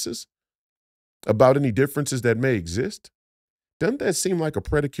differences, about any differences that may exist? Doesn't that seem like a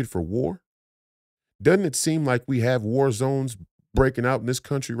predicate for war? Doesn't it seem like we have war zones breaking out in this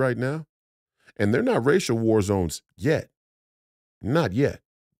country right now? And they're not racial war zones yet. Not yet.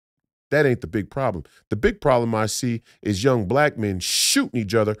 That ain't the big problem. The big problem I see is young black men shooting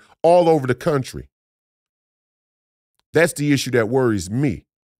each other all over the country. That's the issue that worries me.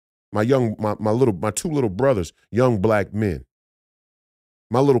 My 2 little brothers, young black men.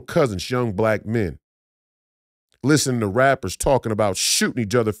 My little cousins, young black men. Listening to rappers talking about shooting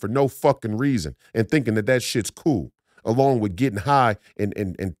each other for no fucking reason and thinking that shit's cool, along with getting high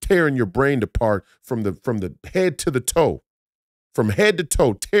and tearing your brain apart from the head to the toe. From head to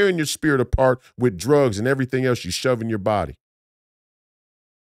toe, tearing your spirit apart with drugs and everything else you shove in your body.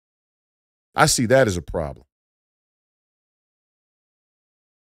 I see that as a problem.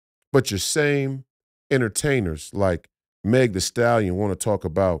 But your same entertainers like Meg Thee Stallion want to talk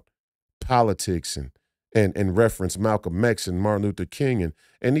about politics and reference Malcolm X and Martin Luther King.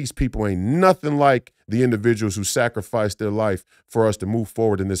 And these people ain't nothing like the individuals who sacrificed their life for us to move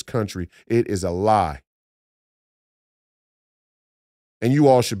forward in this country. It is a lie. And you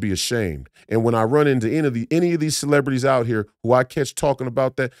all should be ashamed. And when I run into any of these celebrities out here who I catch talking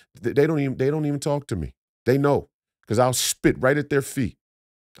about that, they don't even talk to me. They know, because I'll spit right at their feet.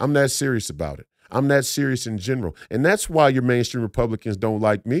 I'm that serious about it. I'm that serious in general. And that's why your mainstream Republicans don't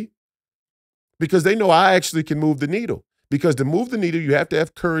like me, because they know I actually can move the needle. Because to move the needle, you have to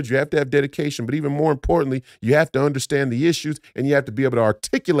have courage, you have to have dedication, but even more importantly, you have to understand the issues and you have to be able to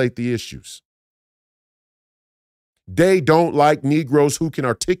articulate the issues. They don't like Negroes who can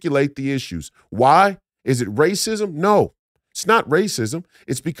articulate the issues. Why? Is it racism? No, it's not racism.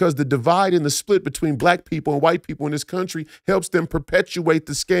 It's because the divide and the split between black people and white people in this country helps them perpetuate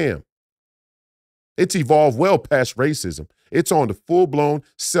the scam. It's evolved well past racism. It's on to full-blown,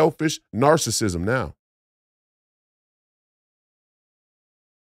 selfish narcissism now.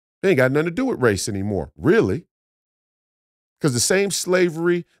 They ain't got nothing to do with race anymore, really. Because the same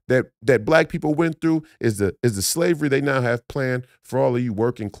slavery that black people went through is the slavery they now have planned for all of you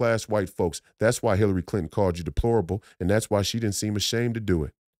working class white folks. That's why Hillary Clinton called you deplorable, and that's why she didn't seem ashamed to do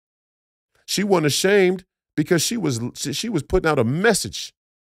it. She wasn't ashamed because she was putting out a message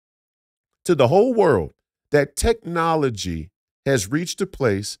to the whole world that technology has reached a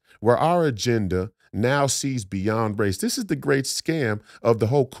place where our agenda now sees beyond race. This is the great scam of the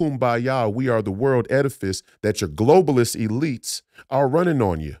whole kumbaya, we are the world edifice that your globalist elites are running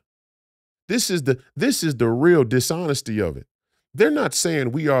on you. This is the real dishonesty of it. They're not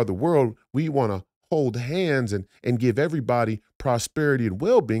saying we are the world. We want to hold hands and give everybody prosperity and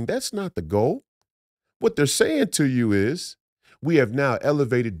well-being. That's not the goal. What they're saying to you is we have now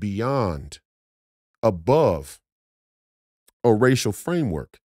elevated beyond, above a racial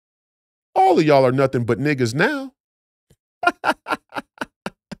framework. All of y'all are nothing but niggas now.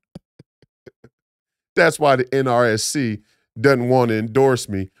 That's why the NRSC doesn't want to endorse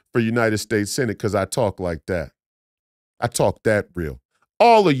me for United States Senate, because I talk like that. I talk that real.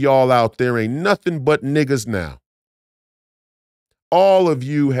 All of y'all out there ain't nothing but niggas now. All of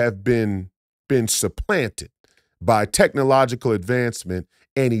you have been supplanted by technological advancement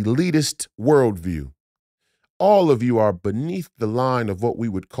and elitist worldview. All of you are beneath the line of what we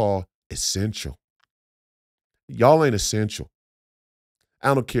would call essential. Y'all ain't essential.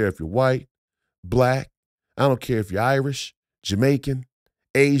 I don't care if you're white, black. I don't care if you're Irish, Jamaican,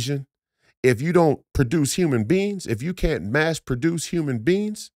 Asian. If you don't produce human beings, if you can't mass produce human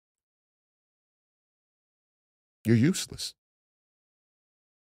beings, you're useless.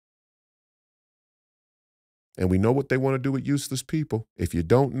 And we know what they want to do with useless people. If you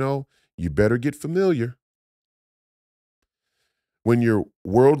don't know, you better get familiar. When your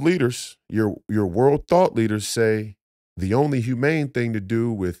world leaders, your world thought leaders say the only humane thing to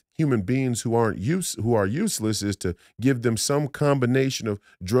do with human beings who are useless is to give them some combination of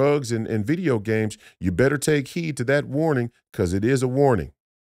drugs and video games, you better take heed to that warning, because it is a warning.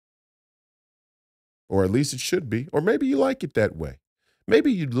 Or at least it should be. Or maybe you like it that way.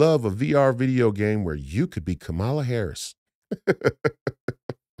 Maybe you'd love a VR video game where you could be Kamala Harris. You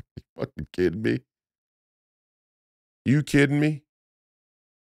fucking kidding me? You kidding me?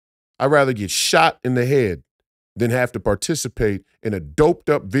 I'd rather get shot in the head than have to participate in a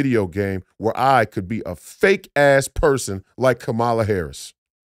doped up video game where I could be a fake ass person like Kamala Harris.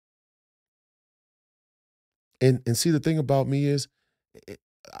 And see, the thing about me is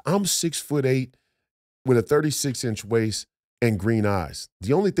I'm 6'8" with a 36-inch waist and green eyes.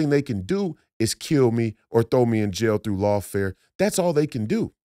 The only thing they can do is kill me or throw me in jail through lawfare. That's all they can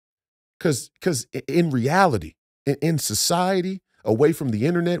do. Because in reality, in society, away from the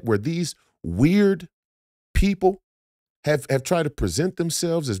internet, where these weird people have tried to present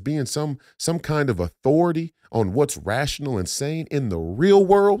themselves as being some kind of authority on what's rational and sane, in the real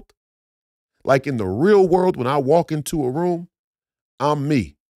world, like in the real world, when I walk into a room, I'm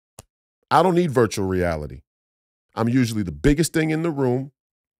me. I don't need virtual reality. I'm usually the biggest thing in the room.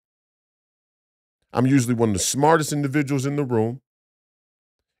 I'm usually one of the smartest individuals in the room.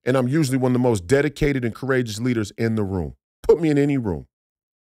 And I'm usually one of the most dedicated and courageous leaders in the room. Put me in any room.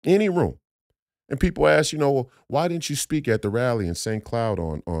 Any room. And people ask, well, why didn't you speak at the rally in St. Cloud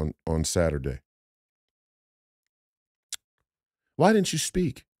on Saturday? Why didn't you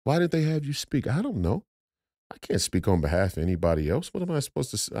speak? Why did they have you speak? I don't know. I can't speak on behalf of anybody else. What am I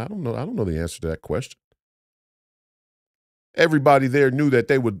supposed to say? I don't know. I don't know the answer to that question. Everybody there knew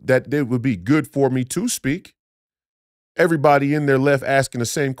that it would be good for me to speak. Everybody in there left asking the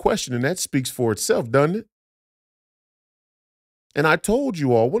same question, and that speaks for itself, doesn't it? And I told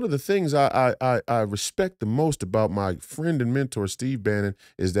you all, one of the things I respect the most about my friend and mentor, Steve Bannon,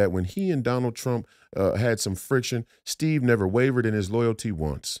 is that when he and Donald Trump had some friction, Steve never wavered in his loyalty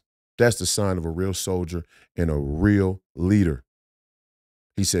once. That's the sign of a real soldier and a real leader.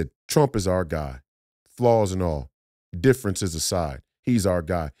 He said, Trump is our guy, flaws and all, differences aside. He's our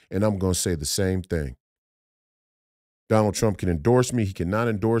guy. And I'm going to say the same thing. Donald Trump can endorse me. He cannot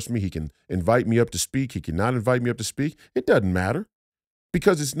endorse me. He can invite me up to speak. He cannot invite me up to speak. It doesn't matter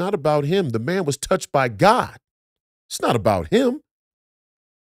because it's not about him. The man was touched by God. It's not about him.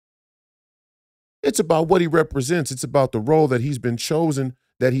 It's about what he represents. It's about the role that he's been chosen,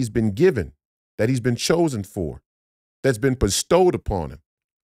 that he's been given, that he's been chosen for, that's been bestowed upon him.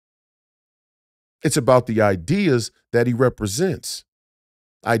 It's about the ideas that he represents,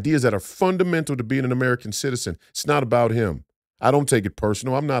 ideas that are fundamental to being an American citizen. It's not about him. I don't take it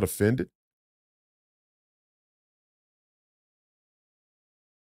personal. I'm not offended.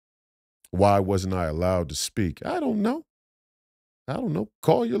 Why wasn't I allowed to speak? I don't know. I don't know.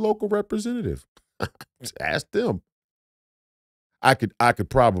 Call your local representative. Ask them. I could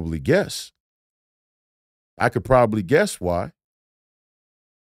probably guess. I could probably guess why.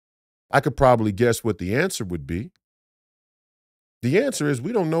 I could probably guess what the answer would be. The answer is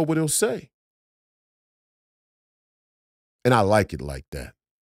we don't know what he'll say. And I like it like that.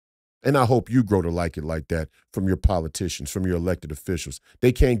 And I hope you grow to like it like that from your politicians, from your elected officials.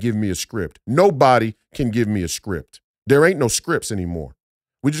 They can't give me a script. Nobody can give me a script. There ain't no scripts anymore.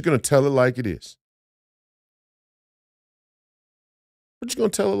 We're just going to tell it like it is. We're just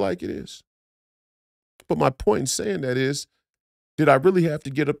going to tell it like it is. But my point in saying that is, did I really have to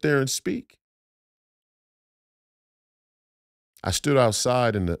get up there and speak? I stood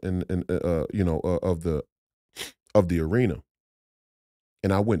outside of the arena,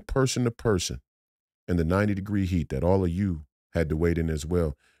 and I went person to person in the 90-degree heat that all of you had to wait in as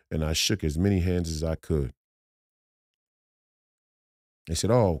well, and I shook as many hands as I could. They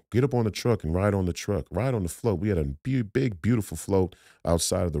said, "Oh, get up on the truck and ride on the truck, ride on the float." We had a big, beautiful float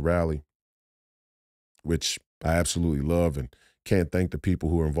outside of the rally, which I absolutely love and can't thank the people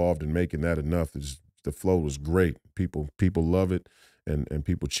who are involved in making that enough. The flow was great. People love it, and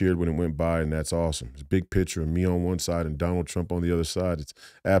people cheered when it went by, and that's awesome. It's a big picture of me on one side and Donald Trump on the other side. It's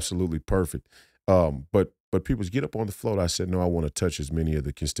absolutely perfect. But people get up on the float. I said, no, I want to touch as many of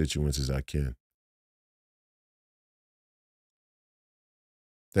the constituents as I can.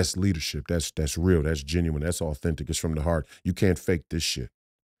 That's leadership. That's real. That's genuine. That's authentic. It's from the heart. You can't fake this shit.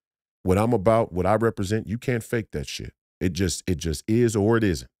 What I'm about, what I represent, you can't fake that shit. It just is or it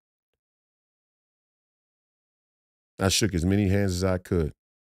isn't. I shook as many hands as I could.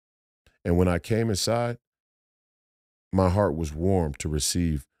 And when I came inside, my heart was warmed to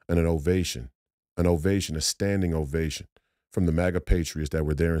receive an ovation, a standing ovation from the MAGA patriots that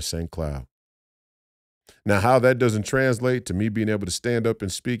were there in St. Cloud. Now, how that doesn't translate to me being able to stand up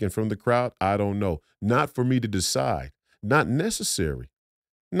and speak in front of the crowd, I don't know. Not for me to decide. Not necessary.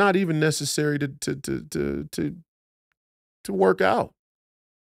 Not even necessary to work out.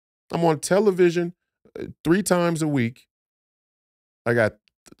 I'm on television 3 times a week. I got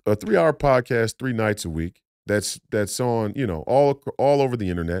a 3-hour podcast 3 nights a week. That's on, all over the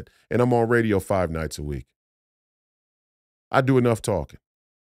internet, and I'm on radio 5 nights a week. I do enough talking.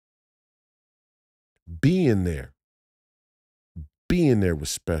 Being there was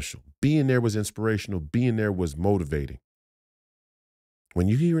special. Being there was inspirational. Being there was motivating. When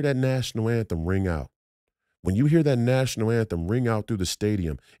you hear that national anthem ring out, when you hear that national anthem ring out through the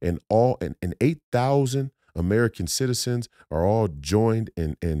stadium, and 8,000 American citizens are all joined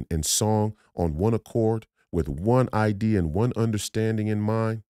in song on one accord with one idea and one understanding in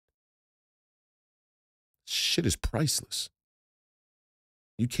mind, shit is priceless.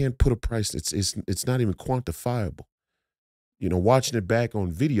 You can't put a price. It's not even quantifiable. Watching it back on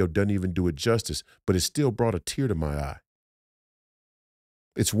video doesn't even do it justice, but it still brought a tear to my eye.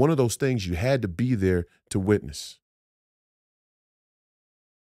 It's one of those things you had to be there to witness.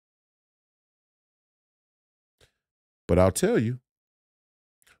 But I'll tell you,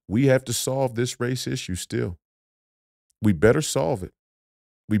 we have to solve this race issue still. We better solve it.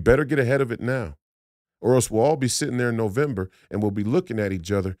 We better get ahead of it now, or else we'll all be sitting there in November and we'll be looking at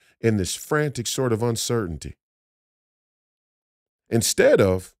each other in this frantic sort of uncertainty, instead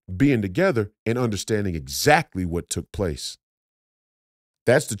of being together and understanding exactly what took place.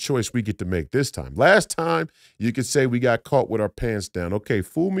 That's the choice we get to make this time. Last time, you could say we got caught with our pants down. Okay,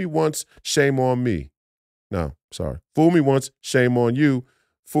 fool me once, shame on me. No, sorry. Fool me once, shame on you.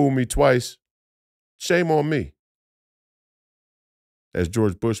 Fool me twice, shame on me. As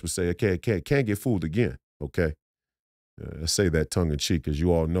George Bush would say, okay, can't get fooled again, okay? I say that tongue in cheek because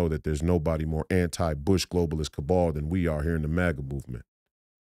you all know that there's nobody more anti-Bush globalist cabal than we are here in the MAGA movement.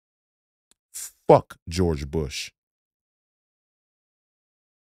 Fuck George Bush.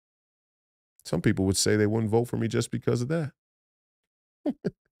 Some people would say they wouldn't vote for me just because of that.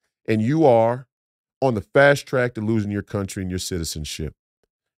 And you are on the fast track to losing your country and your citizenship.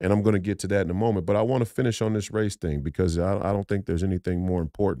 And I'm going to get to that in a moment, but I want to finish on this race thing because I don't think there's anything more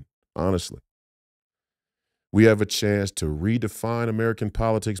important, honestly. We have a chance to redefine American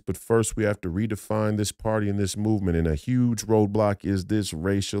politics, but first we have to redefine this party and this movement. And a huge roadblock is this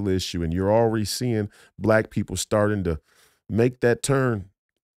racial issue. And you're already seeing black people starting to make that turn.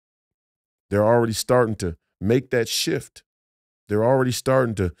 They're already starting to make that shift. They're already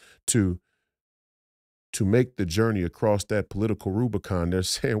starting to make the journey across that political Rubicon. They're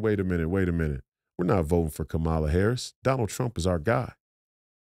saying, wait a minute. We're not voting for Kamala Harris. Donald Trump is our guy.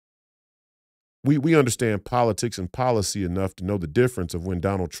 We understand politics and policy enough to know the difference of when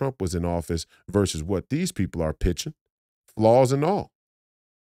Donald Trump was in office versus what these people are pitching, flaws and all.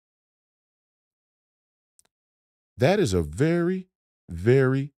 That is a very,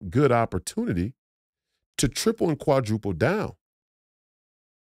 very good opportunity to triple and quadruple down.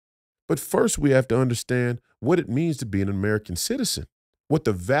 But first, we have to understand what it means to be an American citizen, what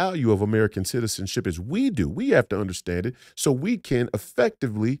the value of American citizenship is. We have to understand it so we can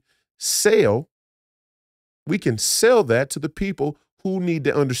effectively sell that to the people who need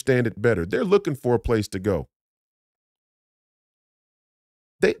to understand it better. They're looking for a place to go.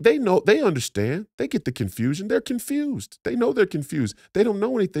 They know, they understand. They get the confusion. They're confused. They know they're confused. They don't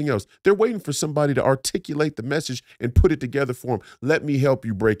know anything else. They're waiting for somebody to articulate the message and put it together for them. Let me help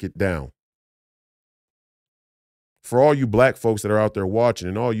you break it down. For all you black folks that are out there watching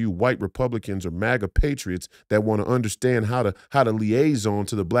and all you white Republicans or MAGA patriots that want to understand how to liaison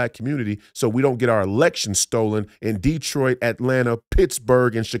to the black community so we don't get our elections stolen in Detroit, Atlanta,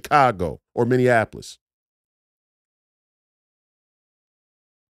 Pittsburgh, and Chicago or Minneapolis.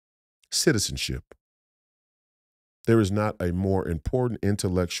 Citizenship. There is not a more important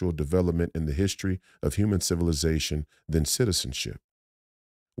intellectual development in the history of human civilization than citizenship.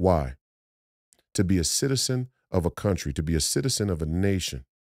 Why? To be a citizen of a country, to be a citizen of a nation,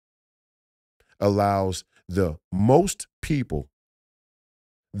 allows the most people,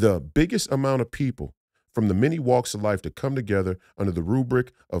 the biggest amount of people from the many walks of life to come together under the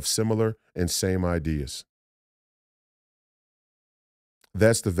rubric of similar and same ideas.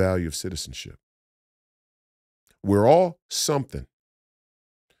 That's the value of citizenship. We're all something,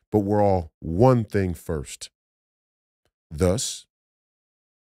 but we're all one thing first. Thus,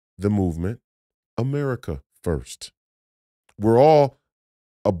 the movement, America First. We're all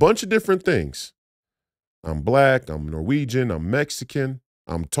a bunch of different things. I'm black, I'm Norwegian, I'm Mexican,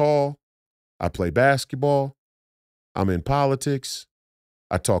 I'm tall, I play basketball, I'm in politics,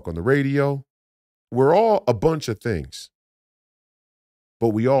 I talk on the radio. We're all a bunch of things. But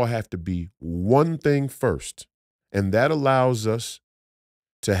we all have to be one thing first. And that allows us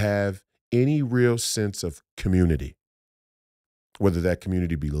to have any real sense of community. Whether that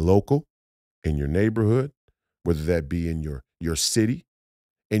community be local, in your neighborhood, whether that be in your city,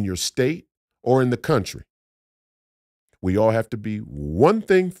 in your state, or in the country. We all have to be one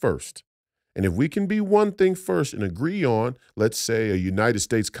thing first. And if we can be one thing first and agree on, let's say, a United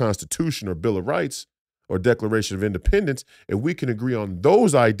States Constitution or Bill of Rights or Declaration of Independence, if we can agree on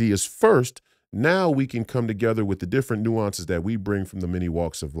those ideas first, now we can come together with the different nuances that we bring from the many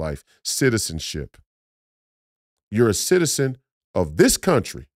walks of life. Citizenship. You're a citizen of this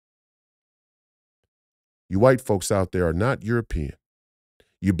country. You white folks out there are not European.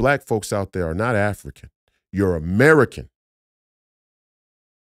 You black folks out there are not African. You're American.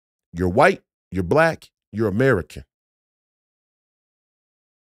 You're white, you're black, you're American.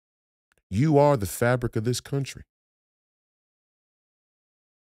 You are the fabric of this country.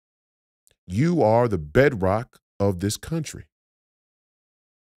 You are the bedrock of this country.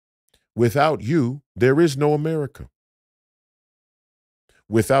 Without you, there is no America.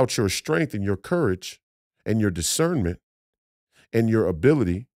 Without your strength and your courage and your discernment and your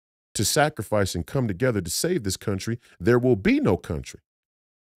ability to sacrifice and come together to save this country, there will be no country.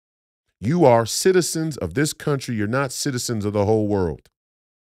 You are citizens of this country. You're not citizens of the whole world.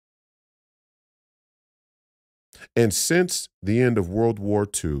 And since the end of World War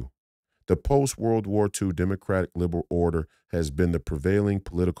II, the post-World War II democratic liberal order has been the prevailing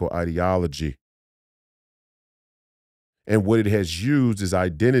political ideology. And what it has used is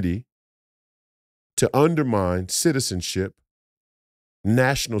identity to undermine citizenship,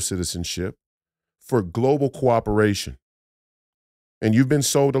 national citizenship, for global cooperation. And you've been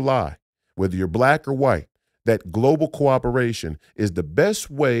sold a lie, whether you're black or white. that global cooperation is the best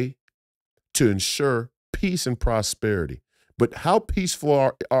way to ensure peace and prosperity. But how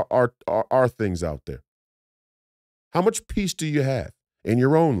peaceful are things out there? How much peace do you have in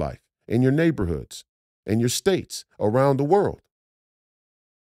your own life, in your neighborhoods, in your states, around the world?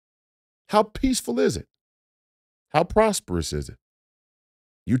 How peaceful is it? How prosperous is it?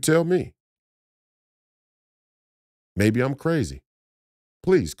 You tell me. Maybe I'm crazy.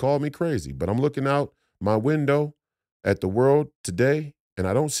 Please call me crazy, but I'm looking out my window at the world today, and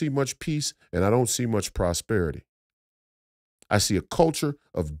I don't see much peace and I don't see much prosperity. I see a culture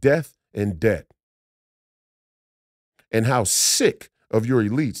of death and debt. And how sick of your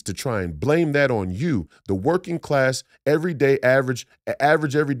elites to try and blame that on you, the working class, everyday average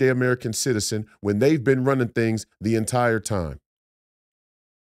everyday American citizen, when they've been running things the entire time.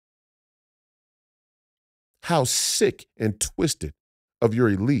 How sick and twisted of your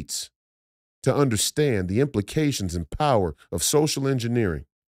elites to understand the implications and power of social engineering,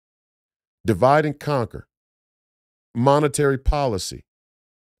 divide and conquer, monetary policy,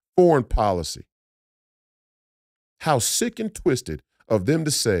 foreign policy. How sick and twisted of them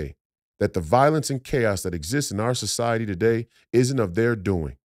to say that the violence and chaos that exists in our society today isn't of their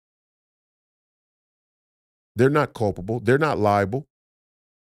doing. They're not culpable. They're not liable.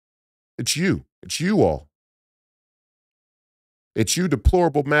 It's you. It's you all. It's you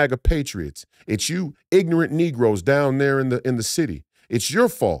deplorable MAGA patriots. It's you ignorant Negroes down there in the city. It's your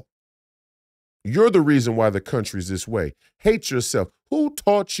fault. You're the reason why the country's this way. Hate yourself. Who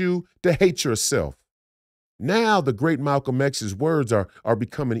taught you to hate yourself? Now the great Malcolm X's words are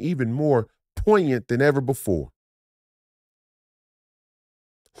becoming even more poignant than ever before.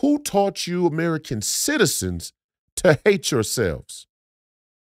 Who taught you American citizens to hate yourselves?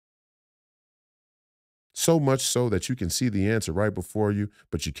 So much so that you can see the answer right before you,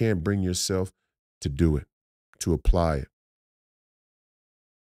 but you can't bring yourself to do it, to apply it.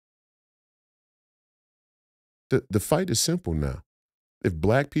 The fight is simple now. If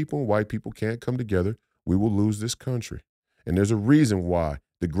black people and white people can't come together, we will lose this country. And there's a reason why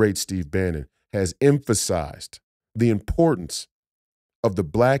the great Steve Bannon has emphasized the importance of the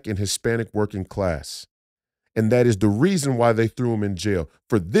black and Hispanic working class. And that is the reason why they threw him in jail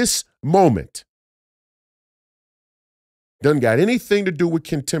for this moment. Doesn't got anything to do with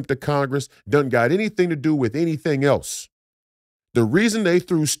contempt of Congress, doesn't got anything to do with anything else. The reason they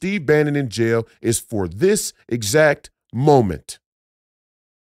threw Steve Bannon in jail is for this exact moment,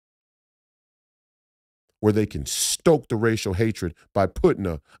 where they can stoke the racial hatred by putting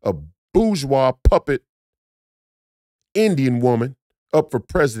a bourgeois puppet Indian woman up for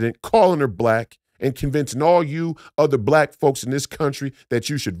president, calling her black, and convincing all you other black folks in this country that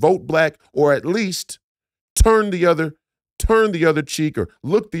you should vote black, or at least turn the other cheek or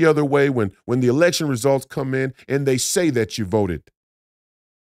look the other way when the election results come in and they say that you voted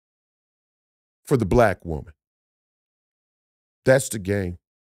for the black woman. That's the game.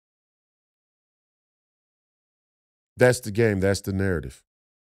 That's the game. That's the narrative.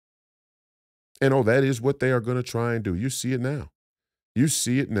 And that is what they are going to try and do. You see it now. You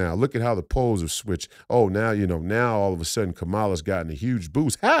see it now. Look at how the polls have switched. Now all of a sudden Kamala's gotten a huge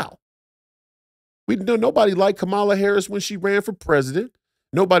boost. How? Nobody liked Kamala Harris when she ran for president.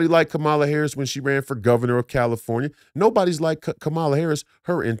 Nobody liked Kamala Harris when she ran for governor of California. Nobody's liked Kamala Harris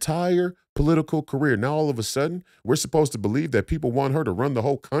her entire political career. Now all of a sudden we're supposed to believe that people want her to run the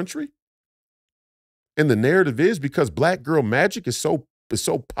whole country? And the narrative is because black girl magic is so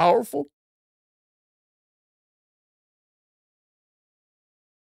powerful.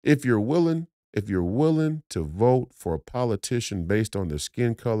 If you're willing to vote for a politician based on their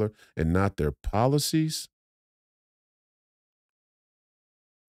skin color and not their policies,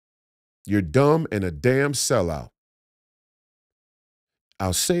 you're dumb and a damn sellout.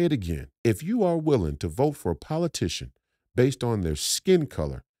 I'll say it again. If you are willing to vote for a politician based on their skin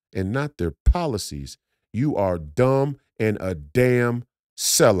color and not their policies, you are dumb and a damn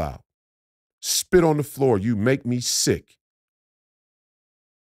sellout. Spit on the floor. You make me sick.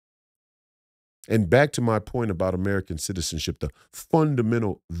 And back to my point about American citizenship, the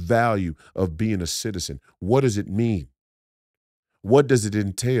fundamental value of being a citizen. What does it mean? What does it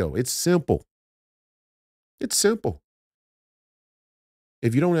entail? It's simple. It's simple.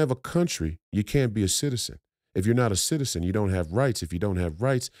 If you don't have a country, you can't be a citizen. If you're not a citizen, you don't have rights. If you don't have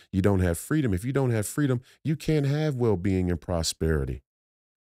rights, you don't have freedom. If you don't have freedom, you can't have well-being and prosperity.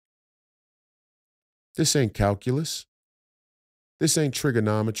 This ain't calculus. This ain't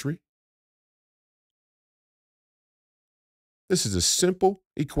trigonometry. This is a simple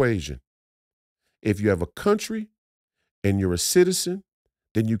equation. If you have a country and you're a citizen,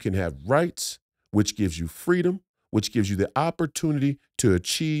 then you can have rights, which gives you freedom, which gives you the opportunity to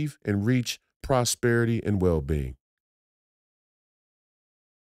achieve and reach prosperity and well-being.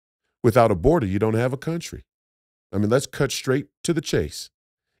 Without a border, you don't have a country. I mean, let's cut straight to the chase.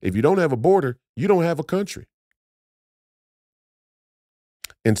 If you don't have a border, you don't have a country.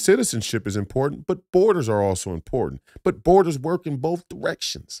 And citizenship is important, but borders are also important. But borders work in both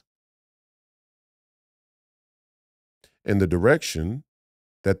directions. And the direction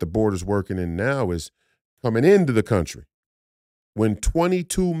that the border's working in now is coming into the country. When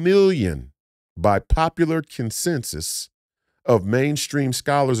 22 million, by popular consensus of mainstream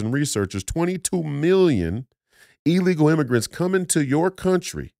scholars and researchers, 22 million illegal immigrants come into your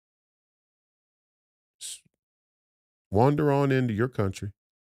country, wander on into your country,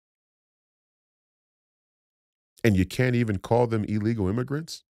 and you can't even call them illegal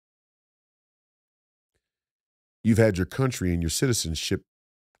immigrants? You've had your country and your citizenship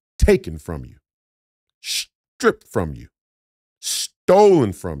taken from you, stripped from you,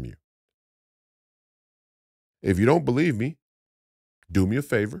 stolen from you. If you don't believe me, do me a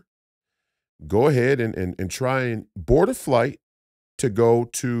favor. Go ahead and try and board a flight to go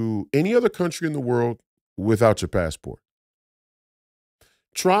to any other country in the world without your passport.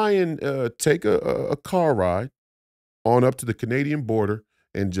 Try and take a car ride on up to the Canadian border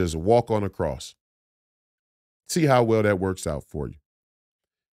and just walk on across. See how well that works out for you.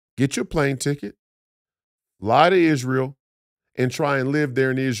 Get your plane ticket, fly to Israel, and try and live there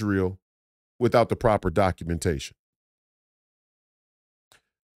in Israel without the proper documentation.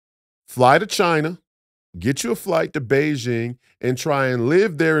 Fly to China, get you a flight to Beijing, and try and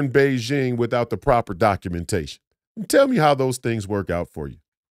live there in Beijing without the proper documentation. And tell me how those things work out for you.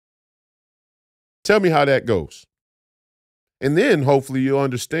 Tell me how that goes. And then hopefully you'll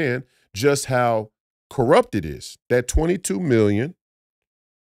understand just how corrupt it is that 22 million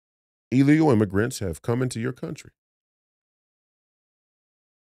illegal immigrants have come into your country.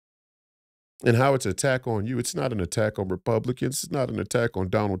 And how it's an attack on you. It's not an attack on Republicans. It's not an attack on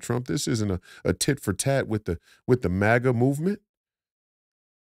Donald Trump. This isn't a tit for tat with the MAGA movement.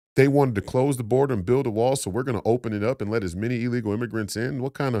 They wanted to close the border and build a wall, so we're going to open it up and let as many illegal immigrants in.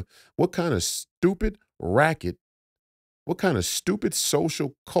 What kind of stupid racket? What kind of stupid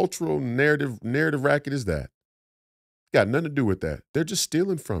social, cultural narrative racket is that? Got nothing to do with that. They're just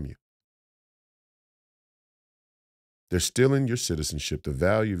stealing from you. They're stealing your citizenship, the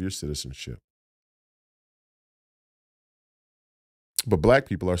value of your citizenship. But black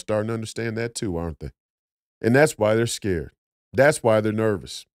people are starting to understand that too, aren't they? And that's why they're scared. That's why they're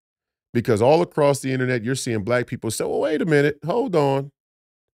nervous. Because all across the internet, you're seeing black people say, well, wait a minute, hold on.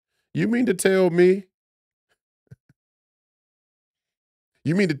 You mean to tell me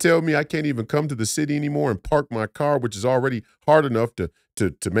I can't even come to the city anymore and park my car, which is already hard enough to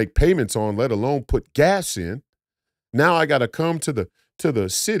make payments on, let alone put gas in? Now I got to come to the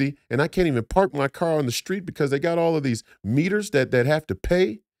city and I can't even park my car on the street because they got all of these meters that have to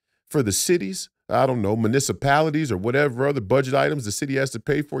pay for the cities. I don't know, municipalities or whatever other budget items the city has to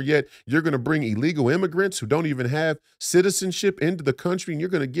pay for. Yet you're going to bring illegal immigrants who don't even have citizenship into the country and you're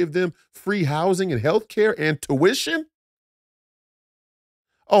going to give them free housing and health care and tuition?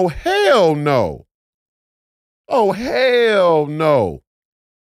 Oh, hell no. Oh, hell no.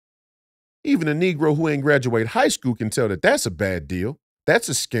 Even a Negro who ain't graduated high school can tell that that's a bad deal. That's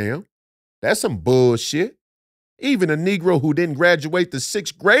a scam. That's some bullshit. Even a Negro who didn't graduate the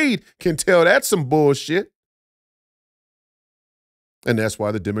 6th grade can tell that's some bullshit. And that's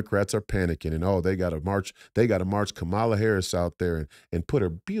why the Democrats are panicking. And, they got to march Kamala Harris out there and put her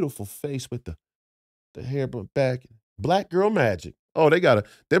beautiful face with the hair back. Black girl magic.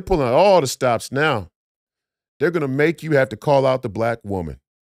 They're pulling out all the stops now. They're going to make you have to call out the black woman.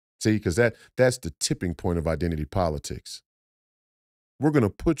 See, because that's the tipping point of identity politics. We're going to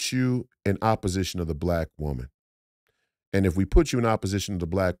put you in opposition of the black woman. And if we put you in opposition to the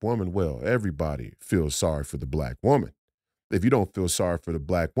black woman, well, everybody feels sorry for the black woman. If you don't feel sorry for the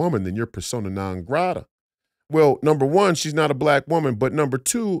black woman, then you're persona non grata. Well, number one, she's not a black woman. But number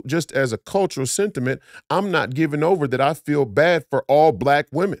two, just as a cultural sentiment, I'm not giving over that I feel bad for all black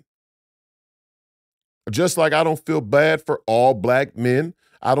women. Just like I don't feel bad for all black men.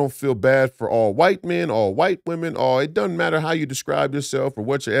 I don't feel bad for all white men, all white women, it doesn't matter how you describe yourself or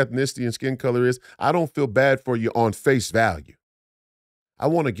what your ethnicity and skin color is. I don't feel bad for you on face value. I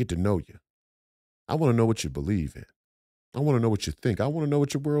want to get to know you. I want to know what you believe in. I want to know what you think. I want to know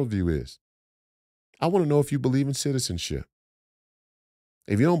what your worldview is. I want to know if you believe in citizenship.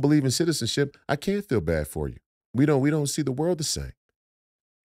 If you don't believe in citizenship, I can't feel bad for you. We don't see the world the same.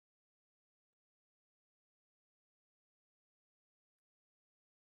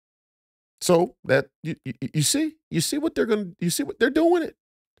 So that you see what they're going to you see what they're doing it.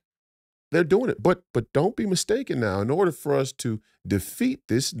 They're doing it. But don't be mistaken now. In order for us to defeat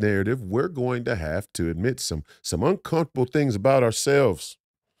this narrative, we're going to have to admit some uncomfortable things about ourselves.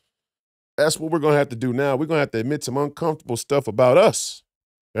 That's what we're going to have to do now. We're going to have to admit some uncomfortable stuff about us.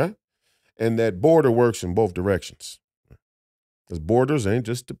 Yeah? And that border works in both directions. Because borders ain't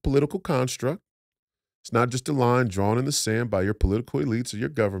just a political construct. It's not just a line drawn in the sand by your political elites or your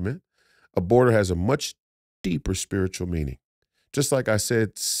government. A border has a much deeper spiritual meaning. Just like I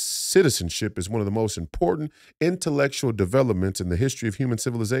said, citizenship is one of the most important intellectual developments in the history of human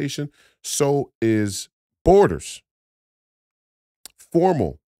civilization. So is borders.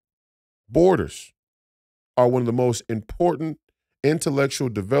 Formal borders are one of the most important intellectual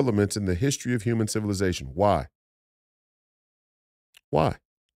developments in the history of human civilization. Why? Why?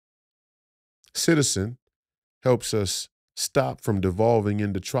 Citizen helps us stop from devolving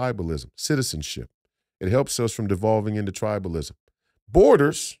into tribalism. Citizenship. It helps us from devolving into tribalism.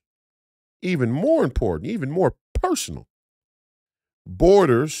 Borders, even more important, even more personal.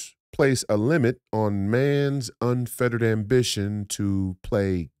 Borders place a limit on man's unfettered ambition to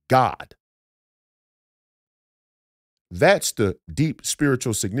play God. That's the deep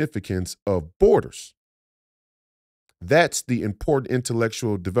spiritual significance of borders. That's the important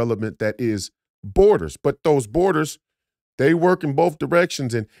intellectual development that is borders. But those borders, they work in both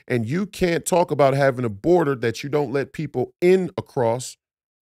directions, and you can't talk about having a border that you don't let people in across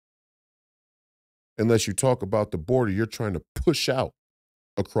unless you talk about the border you're trying to push out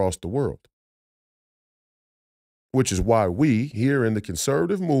across the world. Which is why we here in the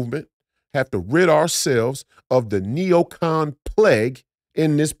conservative movement have to rid ourselves of the neocon plague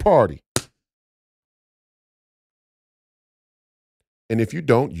in this party. And if you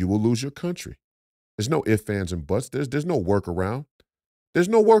don't, you will lose your country. There's no ifs, ands, and buts. There's no workaround. There's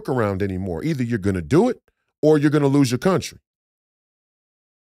no workaround anymore. Either you're going to do it or you're going to lose your country.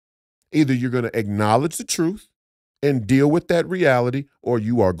 Either you're going to acknowledge the truth and deal with that reality, or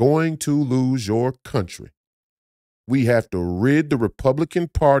you are going to lose your country. We have to rid the Republican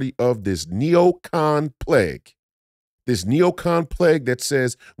Party of this neocon plague. This neocon plague that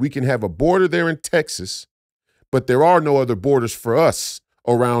says we can have a border there in Texas, but there are no other borders for us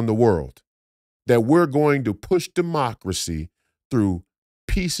around the world. That we're going to push democracy through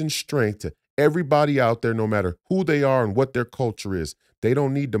peace and strength to everybody out there, no matter who they are and what their culture is. They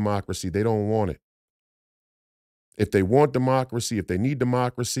don't need democracy. They don't want it. If they want democracy, if they need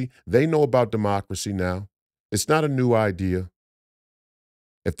democracy, they know about democracy now. It's not a new idea.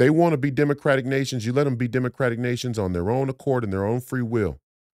 If they want to be democratic nations, you let them be democratic nations on their own accord and their own free will.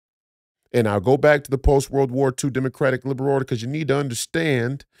 And I'll go back to the post-World War II democratic liberal order because you need to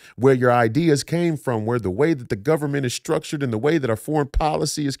understand where your ideas came from, where the way that the government is structured and the way that our foreign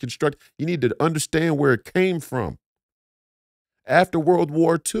policy is constructed. You need to understand where it came from. After World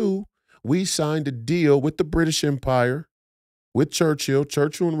War II, we signed a deal with the British Empire, with Churchill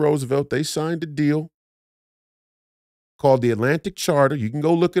and Roosevelt. They signed a deal called the Atlantic Charter. You can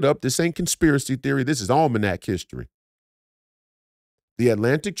go look it up. This ain't conspiracy theory. This is almanac history. The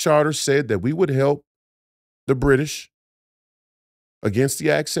Atlantic Charter said that we would help the British against the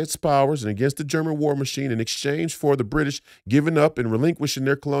Axis powers and against the German war machine in exchange for the British giving up and relinquishing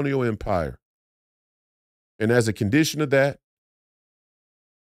their colonial empire. And as a condition of that,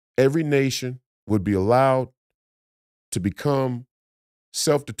 every nation would be allowed to become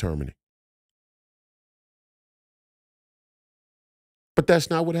self-determining. But that's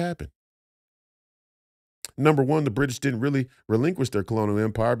not what happened. Number one, the British didn't really relinquish their colonial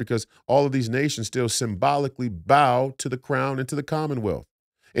empire because all of these nations still symbolically bow to the crown and to the Commonwealth,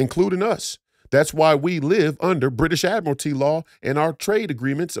 including us. That's why we live under British Admiralty law and our trade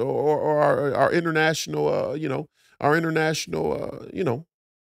agreements or our international,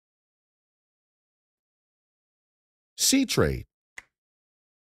 sea trade.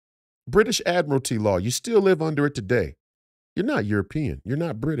 British Admiralty law, you still live under it today. You're not European. You're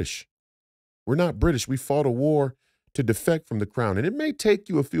not British. We're not British. We fought a war to defect from the crown. And it may take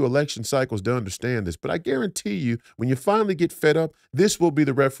you a few election cycles to understand this, but I guarantee you, when you finally get fed up, this will be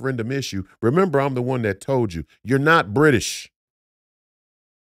the referendum issue. Remember, I'm the one that told you, you're not British.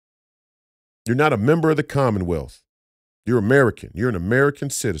 You're not a member of the Commonwealth. You're American. You're an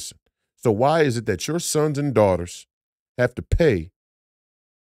American citizen. So why is it that your sons and daughters have to pay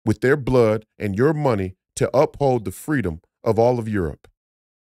with their blood and your money to uphold the freedom of all of Europe?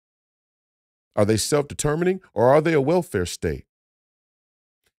 Are they self-determining or are they a welfare state?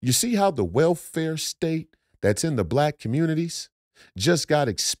 You see how the welfare state that's in the black communities, just got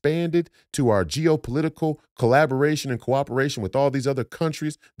expanded to our geopolitical collaboration and cooperation with all these other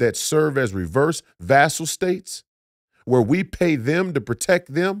countries that serve as reverse vassal states, where we pay them to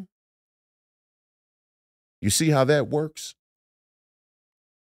protect them. You see how that works?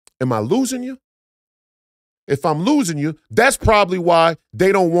 Am I losing you? If I'm losing you, that's probably why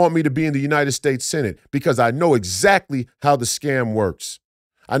they don't want me to be in the United States Senate, because I know exactly how the scam works.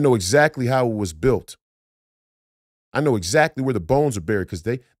 I know exactly how it was built. I know exactly where the bones are buried because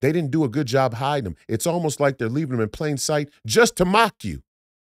they didn't do a good job hiding them. It's almost like they're leaving them in plain sight just to mock you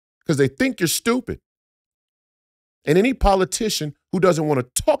because they think you're stupid. And any politician who doesn't want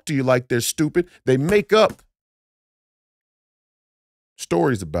to talk to you like they're stupid, they make up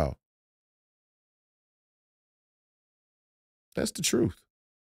stories about. That's the truth.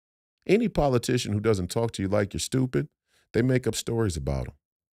 Any politician who doesn't talk to you like you're stupid, they make up stories about them.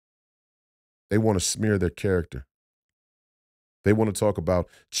 They want to smear their character. They want to talk about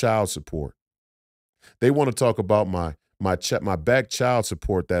child support. They want to talk about my back child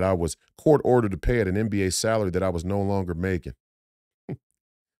support that I was court ordered to pay at an NBA salary that I was no longer making.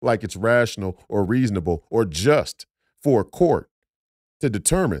 Like it's rational or reasonable or just for a court to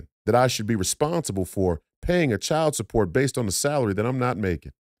determine that I should be responsible for paying a child support based on the salary that I'm not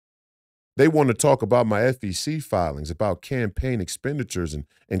making. They want to talk about my FEC filings, about campaign expenditures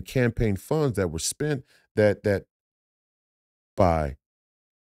and campaign funds that were spent that by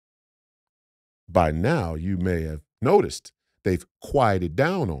now you may have noticed they've quieted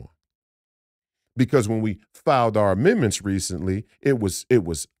down on. Because when we filed our amendments recently, it was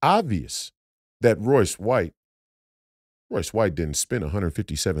obvious that Royce White didn't spend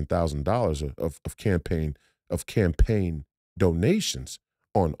 $157,000 of campaign donations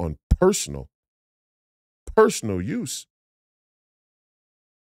on personal use.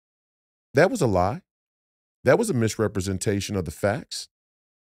 That was a lie. That was a misrepresentation of the facts.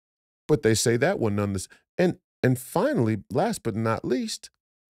 But they say that one nonetheless. And finally, last but not least,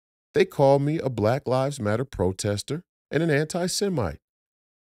 they called me a Black Lives Matter protester and an anti-Semite.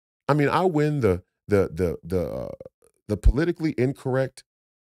 I mean, I win the politically incorrect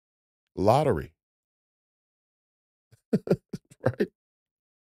lottery, right?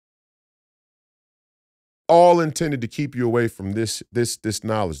 All intended to keep you away from this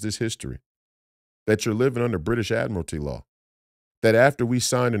knowledge, this history, that you're living under British Admiralty law. That after we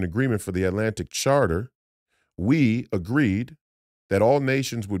signed an agreement for the Atlantic Charter, we agreed that all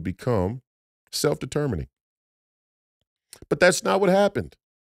nations would become self-determining. But that's not what happened.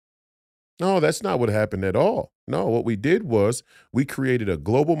 No, that's not what happened at all. No, what we did was we created a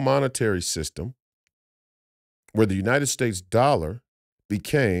global monetary system where the United States dollar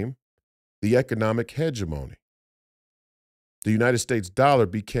became the economic hegemony. The United States dollar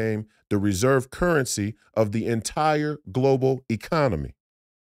became the reserve currency of the entire global economy.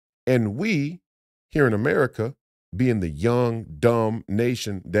 And we, here in America, being the young, dumb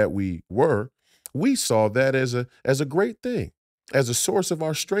nation that we were, we saw that as a great thing, as a source of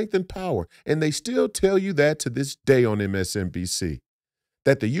our strength and power. And they still tell you that to this day on MSNBC,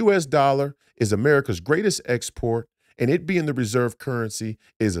 that the U.S. dollar is America's greatest export, and it being the reserve currency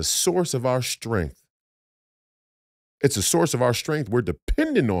is a source of our strength. It's a source of our strength we're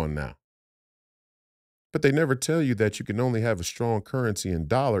dependent on now. But they never tell you that you can only have a strong currency in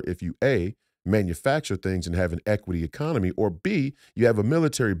dollar if you, A, manufacture things and have an equity economy, or B, you have a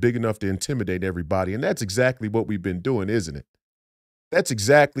military big enough to intimidate everybody. And that's exactly what we've been doing, isn't it? That's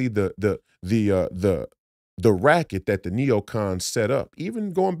exactly the racket that the neocons set up,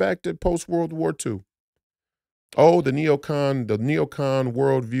 even going back to post-World War II. Oh, the neocon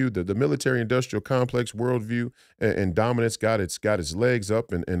worldview, the military-industrial complex worldview and dominance got its legs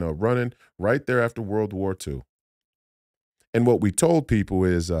up and running right there after World War II. And what we told people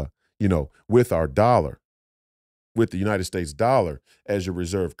is, with our dollar, with the United States dollar as your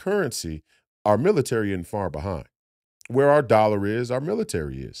reserve currency, our military isn't far behind. Where our dollar is, our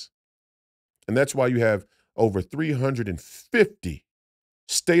military is. And that's why you have over 350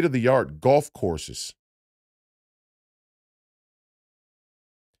 state-of-the-art golf courses.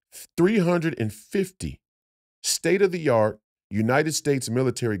 350 state-of-the-art United States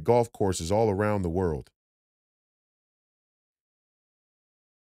military golf courses all around the world.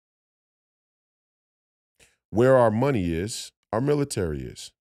 Where our money is, our military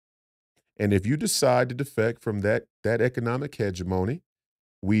is. And if you decide to defect from that economic hegemony,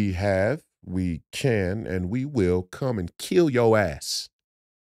 we can, and we will come and kill your ass.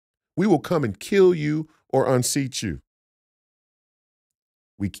 We will come and kill you or unseat you.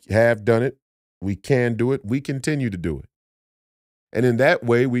 We have done it. We can do it. We continue to do it. And in that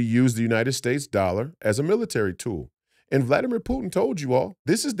way, we use the United States dollar as a military tool. And Vladimir Putin told you all,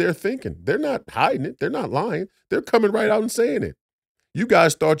 this is their thinking. They're not hiding it. They're not lying. They're coming right out and saying it. You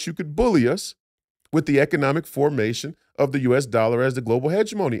guys thought you could bully us with the economic formation of the US dollar as the global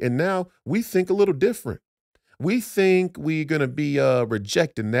hegemony. And now we think a little different. We think we're going to be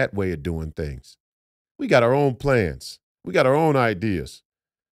rejecting that way of doing things. We got our own plans. We got our own ideas.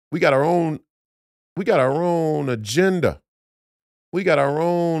 We got our own agenda. We got our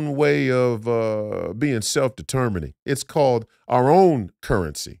own way of being self-determining. It's called our own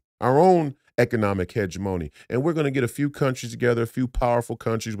currency, our own economic hegemony. And we're going to get a few countries together, a few powerful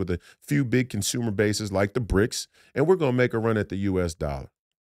countries with a few big consumer bases like the BRICS, and we're going to make a run at the US dollar.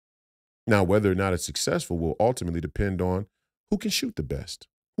 Now, whether or not it's successful will ultimately depend on who can shoot the best,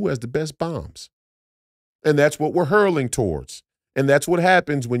 who has the best bombs. And that's what we're hurling towards. And that's what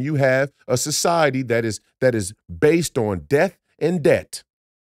happens when you have a society that is based on death and debt.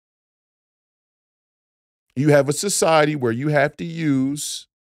 You have a society where you have to use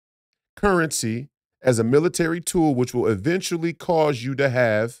currency as a military tool, which will eventually cause you to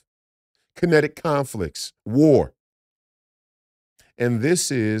have kinetic conflicts, war. And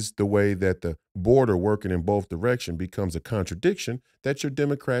this is the way that the border working in both directions becomes a contradiction that your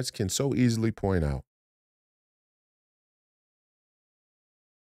Democrats can so easily point out.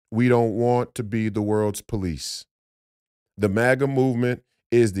 We don't want to be the world's police. The MAGA movement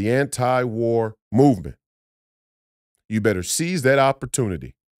is the anti-war movement. You better seize that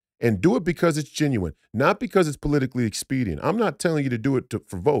opportunity and do it because it's genuine, not because it's politically expedient. I'm not telling you to do it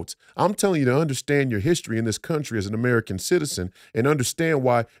for votes. I'm telling you to understand your history in this country as an American citizen and understand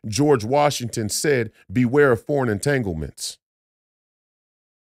why George Washington said, beware of foreign entanglements.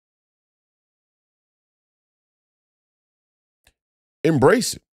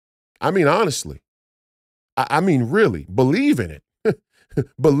 Embrace it. I mean, honestly. I mean, really, believe in it.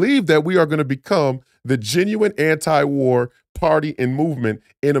 Believe that we are going to become the genuine anti-war party and movement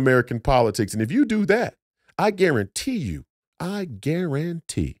in American politics. And if you do that, I guarantee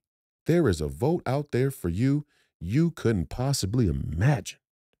there is a vote out there for you couldn't possibly imagine.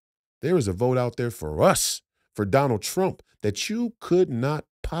 There is a vote out there for us, for Donald Trump, that you could not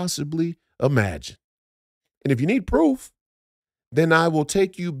possibly imagine. And if you need proof, then I will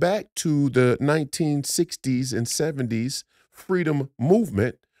take you back to the 1960s and 70s freedom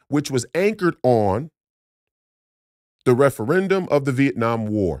movement, which was anchored on the referendum of the Vietnam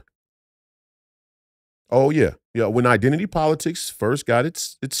War. Oh, yeah. Yeah, when identity politics first got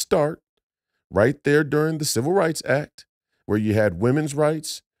its start, right there during the Civil Rights Act, where you had women's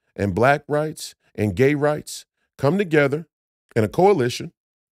rights and black rights and gay rights come together in a coalition,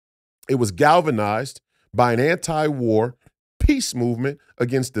 it was galvanized by an anti-war peace movement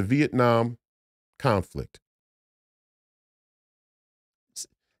against the Vietnam conflict.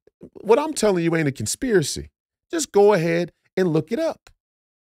 What I'm telling you ain't a conspiracy. Just go ahead and look it up.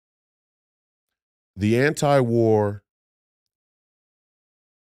 The anti-war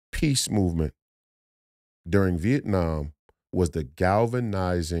peace movement during Vietnam was the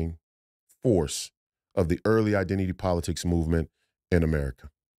galvanizing force of the early identity politics movement in America.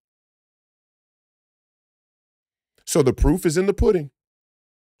 So the proof is in the pudding.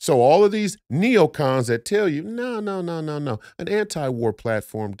 So all of these neocons that tell you, no, an anti-war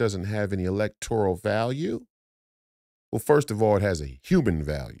platform doesn't have any electoral value. Well, first of all, it has a human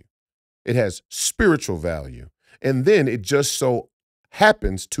value. It has spiritual value. And then it just so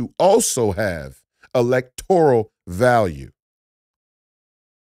happens to also have electoral value.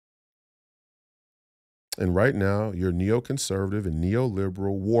 And right now, your neoconservative and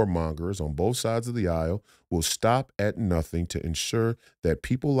neoliberal warmongers on both sides of the aisle will stop at nothing to ensure that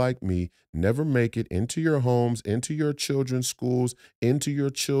people like me never make it into your homes, into your children's schools, into your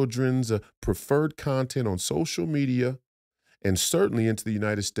children's preferred content on social media, and certainly into the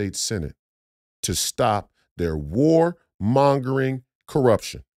United States Senate to stop their warmongering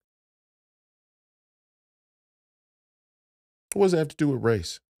corruption. What does that have to do with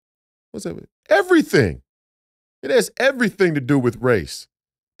race? What's that? Everything. It has everything to do with race.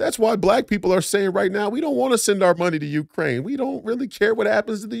 That's why black people are saying right now, we don't want to send our money to Ukraine. We don't really care what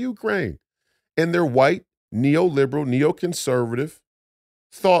happens to the Ukraine. And their white, neoliberal, neoconservative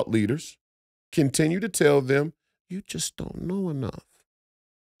thought leaders continue to tell them, you just don't know enough.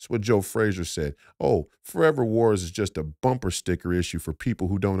 That's what Joe Frazier said. Oh, forever wars is just a bumper sticker issue for people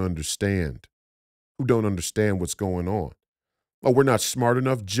who don't understand what's going on. Oh, we're not smart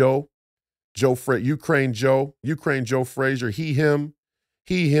enough, Joe. Ukraine Joe Frazier, him,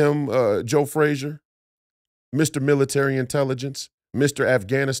 Joe Frazier, Mr. Military Intelligence, Mr.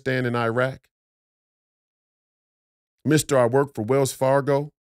 Afghanistan and Iraq, Mr. I work for Wells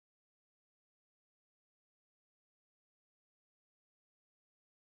Fargo.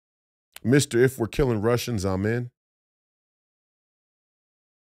 Mr. If we're killing Russians, I'm in.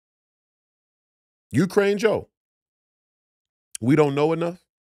 Ukraine Joe, we don't know enough?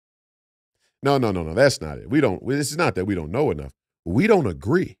 No, no, no, no, that's not it. This is not that we don't know enough. We don't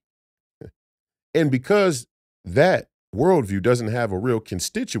agree. And because that worldview doesn't have a real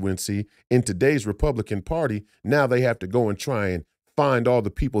constituency in today's Republican Party, now they have to go and try and find all the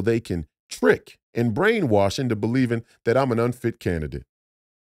people they can trick and brainwash into believing that I'm an unfit candidate.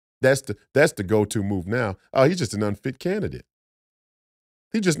 That's the go-to move now. Oh, he's just an unfit candidate.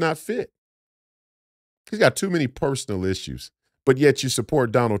 He's just not fit. He's got too many personal issues. But yet you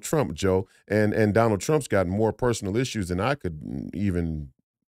support Donald Trump, Joe, and Donald Trump's got more personal issues than I could even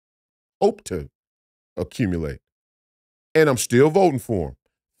hope to accumulate. And I'm still voting for him.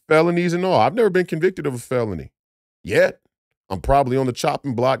 Felonies and all. I've never been convicted of a felony yet. I'm probably on the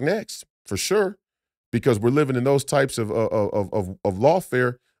chopping block next, for sure, because we're living in those types of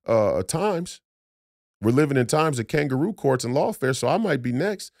lawfare times. We're living in times of kangaroo courts and lawfare, so I might be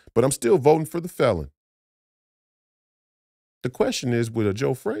next, but I'm still voting for the felon. The question is with a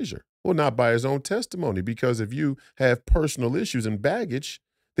Joe Frazier. Well, not by his own testimony, because if you have personal issues and baggage,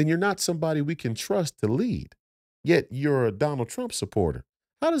 then you're not somebody we can trust to lead. Yet you're a Donald Trump supporter.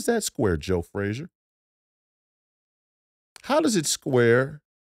 How does that square, Joe Frazier? How does it square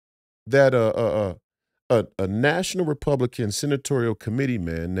that a national Republican senatorial committee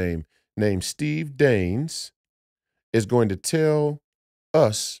man named Steve Daines is going to tell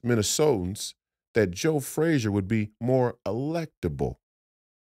us Minnesotans that Joe Frazier would be more electable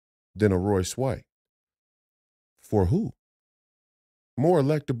than a Royce White? For who? More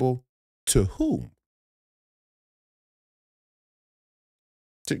electable to whom?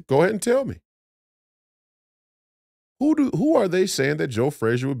 Go ahead and tell me. Who are they saying that Joe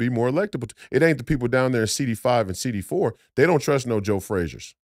Frazier would be more electable to? It ain't the people down there in CD5 and CD4. They don't trust no Joe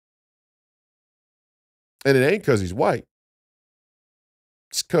Fraziers. And it ain't because he's white.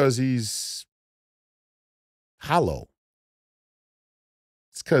 It's because he's hollow.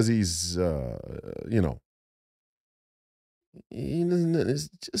 It's because he's, it's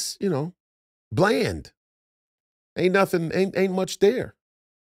just, bland. Ain't much there.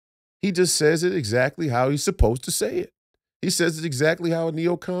 He just says it exactly how he's supposed to say it. He says it exactly how a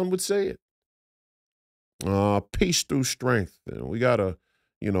neocon would say it. Peace through strength. We got to,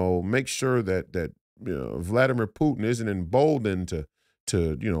 make sure that Vladimir Putin isn't emboldened to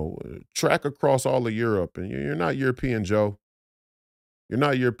track across all of Europe. And you're not European, Joe. You're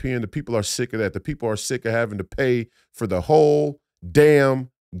not European. The people are sick of that. The people are sick of having to pay for the whole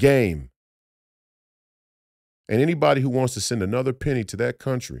damn game. And anybody who wants to send another penny to that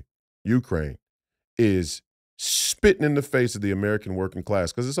country, Ukraine, is spitting in the face of the American working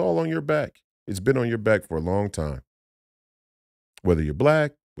class, because it's all on your back. It's been on your back for a long time. Whether you're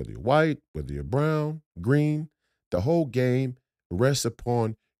black, whether you're white, whether you're brown, green, the whole game rests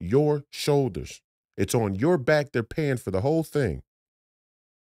upon your shoulders. It's on your back. They're paying for the whole thing.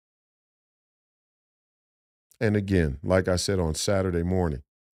 And again, like I said on Saturday morning,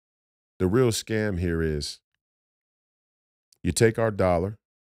 the real scam here is you take our dollar.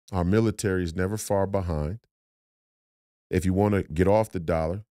 Our military is never far behind. If you want to get off the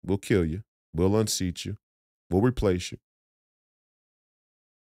dollar, we'll kill you. We'll unseat you. We'll replace you.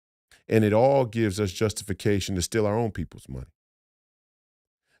 And it all gives us justification to steal our own people's money.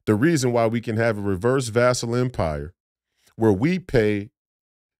 The reason why we can have a reverse vassal empire where we pay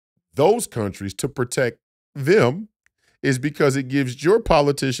those countries to protect them is because it gives your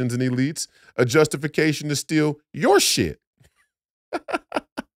politicians and elites a justification to steal your shit.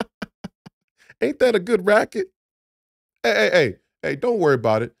 Ain't that a good racket? Hey, don't worry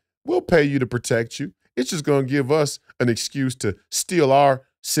about it. We'll pay you to protect you. It's just going to give us an excuse to steal our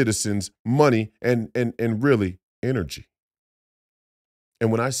citizens' money and really energy.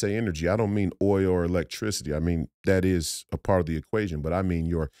 And when I say energy, I don't mean oil or electricity. I mean, that is a part of the equation, but I mean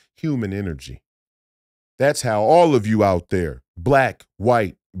your human energy. That's how all of you out there, black,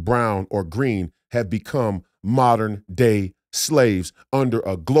 white, brown, or green, have become modern-day slaves under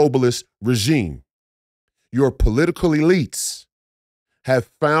a globalist regime. Your political elites have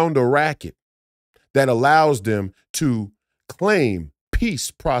found a racket that allows them to claim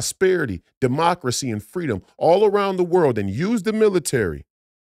peace, prosperity, democracy, and freedom all around the world and use the military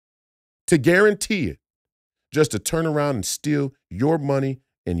to guarantee it, just to turn around and steal your money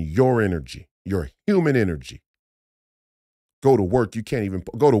and your energy, your human energy. Go to work. You can't even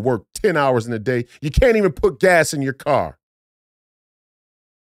go to work 10 hours in a day. You can't even put gas in your car.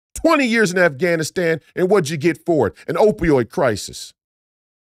 20 years in Afghanistan, and what'd you get for it? An opioid crisis.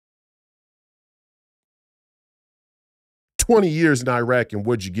 20 years in Iraq, and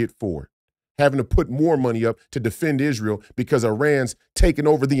what'd you get for it? having to put more money up to defend Israel because Iran's taken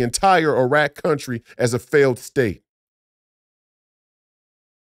over the entire Iraq country as a failed state.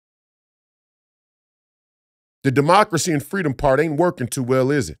 The democracy and freedom part ain't working too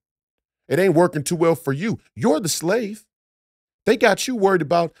well, is it? It ain't working too well for you. You're the slave. They got you worried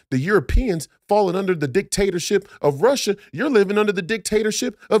about the Europeans falling under the dictatorship of Russia. You're living under the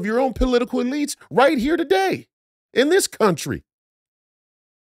dictatorship of your own political elites right here today in this country.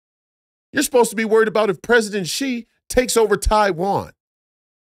 You're supposed to be worried about if President Xi takes over Taiwan.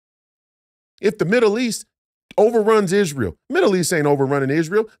 If the Middle East overruns Israel. Middle East ain't overrunning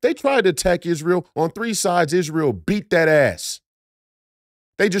Israel. They tried to attack Israel on 3 sides. Israel beat that ass.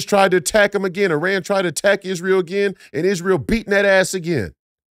 They just tried to attack them again. Iran tried to attack Israel again, and Israel beating that ass again.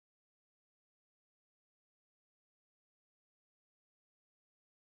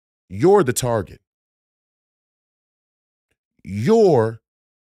 You're the target. You are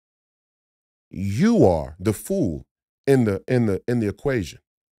the fool in the equation.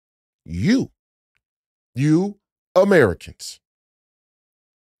 You Americans.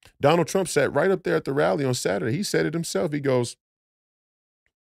 Donald Trump sat right up there at the rally on Saturday. He said it himself. He goes,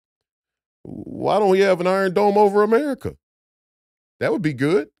 why don't we have an Iron Dome over America? That would be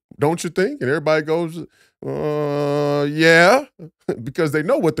good, don't you think? And everybody goes, yeah, because they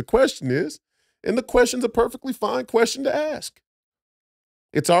know what the question is. And the question's a perfectly fine question to ask.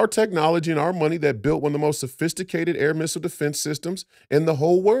 It's our technology and our money that built one of the most sophisticated air missile defense systems in the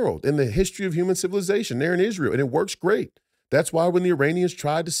whole world, in the history of human civilization, there in Israel. And it works great. That's why when the Iranians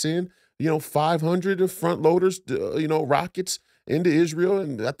tried to send, 500 front loaders, rockets into Israel,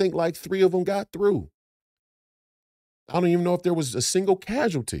 and I think like 3 of them got through. I don't even know if there was a single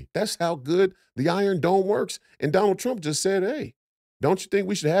casualty. That's how good the Iron Dome works. And Donald Trump just said, hey, don't you think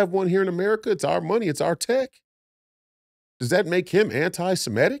we should have one here in America? It's our money. It's our tech. Does that make him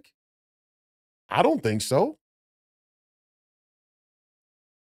anti-Semitic? I don't think so.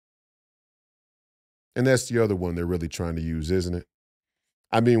 And that's the other one they're really trying to use, isn't it?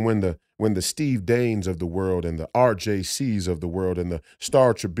 I mean, when the Steve Daines of the world and the RJCs of the world and the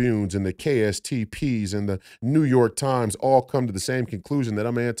Star Tribunes and the KSTPs and the New York Times all come to the same conclusion that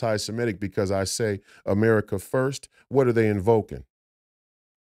I'm anti-Semitic because I say America first, what are they invoking?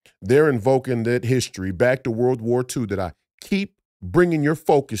 They're invoking that history back to World War II that I keep bringing your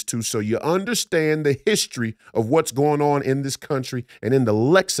focus to so you understand the history of what's going on in this country and in the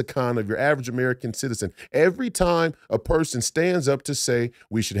lexicon of your average American citizen. Every time a person stands up to say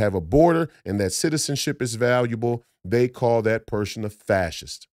we should have a border and that citizenship is valuable, they call that person a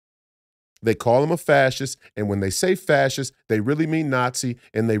fascist. They call him a fascist, and when they say fascist, they really mean Nazi,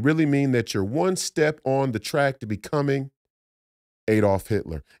 and they really mean that you're one step on the track to becoming Adolf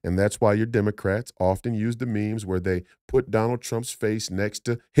Hitler. And that's why your Democrats often use the memes where they put Donald Trump's face next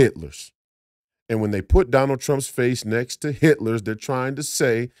to Hitler's. And when they put Donald Trump's face next to Hitler's, they're trying to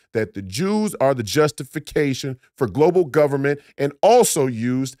say that the Jews are the justification for global government and also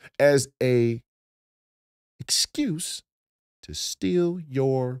used as a excuse to steal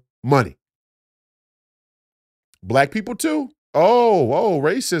your money. Black people too. Oh,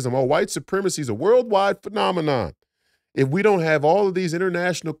 racism. Oh, white supremacy is a worldwide phenomenon. If we don't have all of these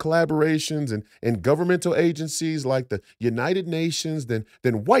international collaborations and governmental agencies like the United Nations, then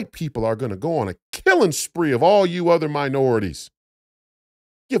white people are going to go on a killing spree of all you other minorities.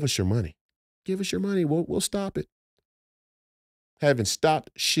 Give us your money. Give us your money. We'll stop it. Haven't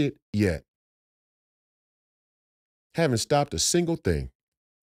stopped shit yet. Haven't stopped a single thing.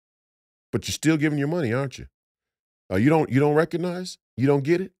 But you're still giving your money, aren't you? You don't recognize? You don't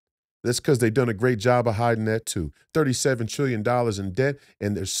get it? That's because they've done a great job of hiding that too. $37 trillion in debt,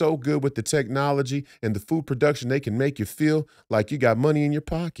 and they're so good with the technology and the food production, they can make you feel like you got money in your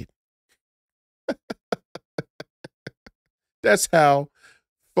pocket. That's how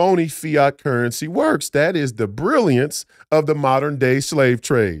phony fiat currency works. That is the brilliance of the modern day slave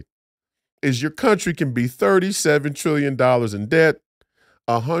trade. Is your country can be $37 trillion in debt,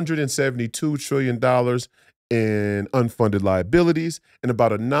 $172 trillion in unfunded liabilities, and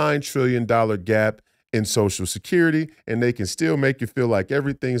about a $9 trillion gap in Social Security, and they can still make you feel like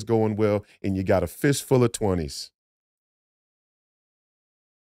everything's going well and you got a fistful of 20s.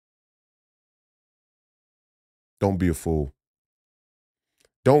 Don't be a fool.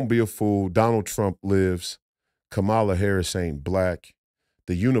 Don't be a fool. Donald Trump lives. Kamala Harris ain't black.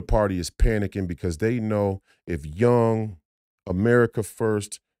 The Uniparty is panicking because they know if young, America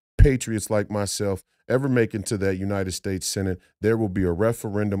first, patriots like myself ever make it to that United States Senate, there will be a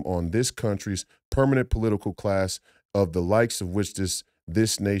referendum on this country's permanent political class of the likes of which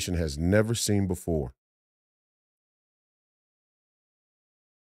this nation has never seen before.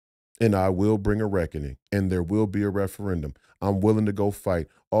 and I will bring a reckoning, and there will be a referendum. I'm willing to go fight.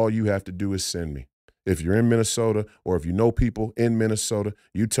 All you have to do is send me. If you're in Minnesota or if you know people in Minnesota,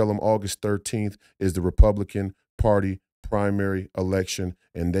 you tell them August 13th is the Republican Party primary election,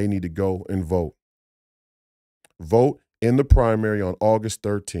 and they need to go and vote. Vote in the primary on August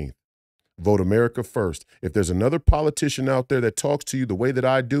 13th. Vote America first. If there's another politician out there that talks to you the way that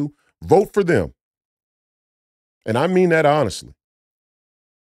I do, vote for them. And I mean that honestly.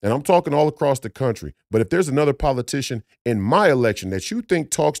 And I'm talking all across the country. But if there's another politician in my election that you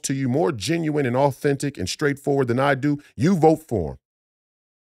think talks to you more genuine and authentic and straightforward than I do, you vote for him.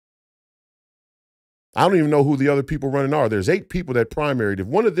 I don't even know who the other people running are. There's 8 people that primaried. If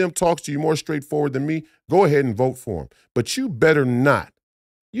one of them talks to you more straightforward than me, go ahead and vote for him. But you better not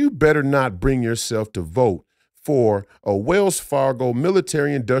bring yourself to vote for a Wells Fargo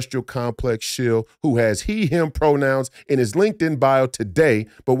military industrial complex shill who has he, him pronouns in his LinkedIn bio today,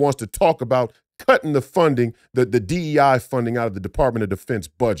 but wants to talk about cutting the funding, the DEI funding out of the Department of Defense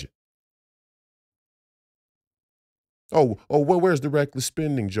budget. Oh, well, where's the reckless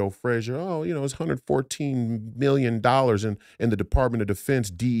spending, Joe Frazier? Oh, it's $114 million in the Department of Defense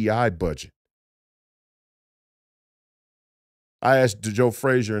DEI budget. I asked Joe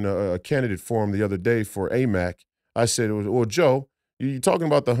Frazier in a candidate forum the other day for AMAC. I said, well, Joe, you're talking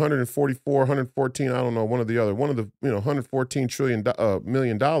about the 114, I don't know, one of the $114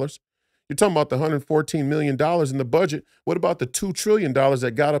 million. You're talking about the $114 million in the budget. What about the $2 trillion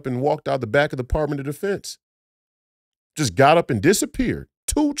that got up and walked out the back of the Department of Defense? Just got up and disappeared.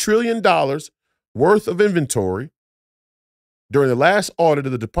 $2 trillion worth of inventory during the last audit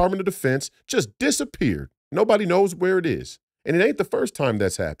of the Department of Defense just disappeared. Nobody knows where it is. And it ain't the first time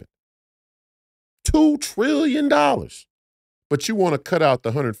that's happened. $2 trillion. But you want to cut out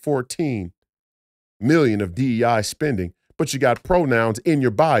the $114 million of DEI spending, but you got pronouns in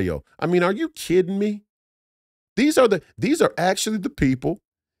your bio. I mean, are you kidding me? These are actually the people.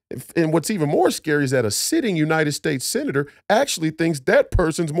 And what's even more scary is that a sitting United States senator actually thinks that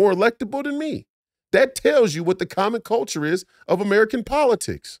person's more electable than me. That tells you what the common culture is of American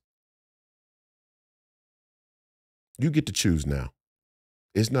politics. You get to choose now.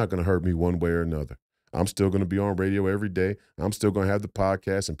 It's not going to hurt me one way or another. I'm still going to be on radio every day. I'm still going to have the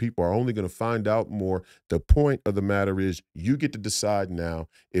podcast, and people are only going to find out more. The point of the matter is you get to decide now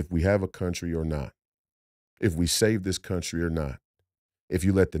if we have a country or not, if we save this country or not, if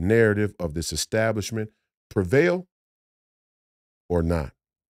you let the narrative of this establishment prevail or not.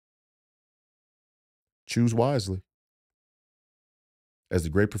 Choose wisely. As the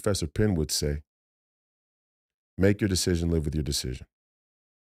great Professor Penn would say, make your decision, live with your decision.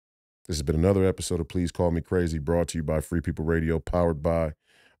 This has been another episode of Please Call Me Crazy, brought to you by Free People Radio, powered by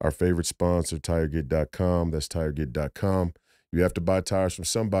our favorite sponsor, TireGate.com. That's TireGate.com. You have to buy tires from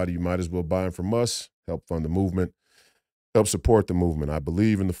somebody. You might as well buy them from us. Help fund the movement. Help support the movement. I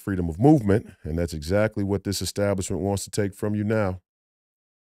believe in the freedom of movement, and that's exactly what this establishment wants to take from you now.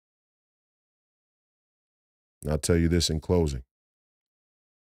 And I'll tell you this in closing.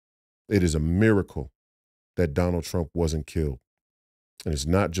 It is a miracle that Donald Trump wasn't killed. And it's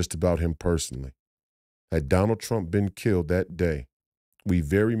not just about him personally. Had Donald Trump been killed that day, we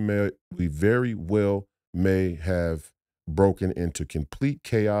very well may have broken into complete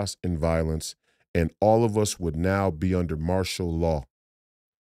chaos and violence, and all of us would now be under martial law.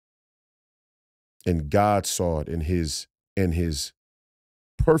 And God saw it in his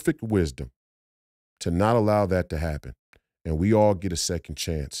perfect wisdom to not allow that to happen. And we all get a second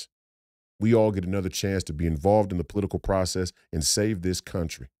chance. We all get another chance to be involved in the political process and save this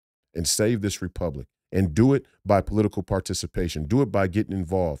country and save this republic, and do it by political participation. Do it by getting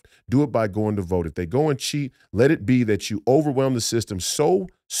involved. Do it by going to vote. If they go and cheat, let it be that you overwhelm the system so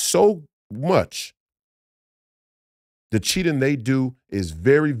much. The cheating they do is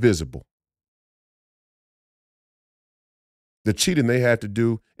very visible. The cheating they have to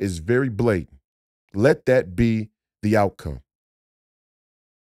do is very blatant. Let that be the outcome.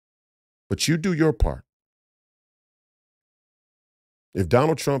 But you do your part. If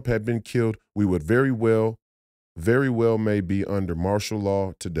Donald Trump had been killed, we would very well may be under martial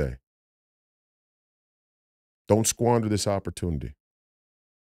law today. Don't squander this opportunity.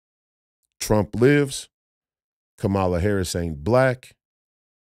 Trump lives. Kamala Harris ain't black.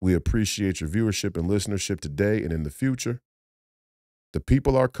 We appreciate your viewership and listenership today and in the future. The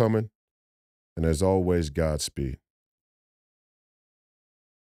people are coming, and as always, Godspeed.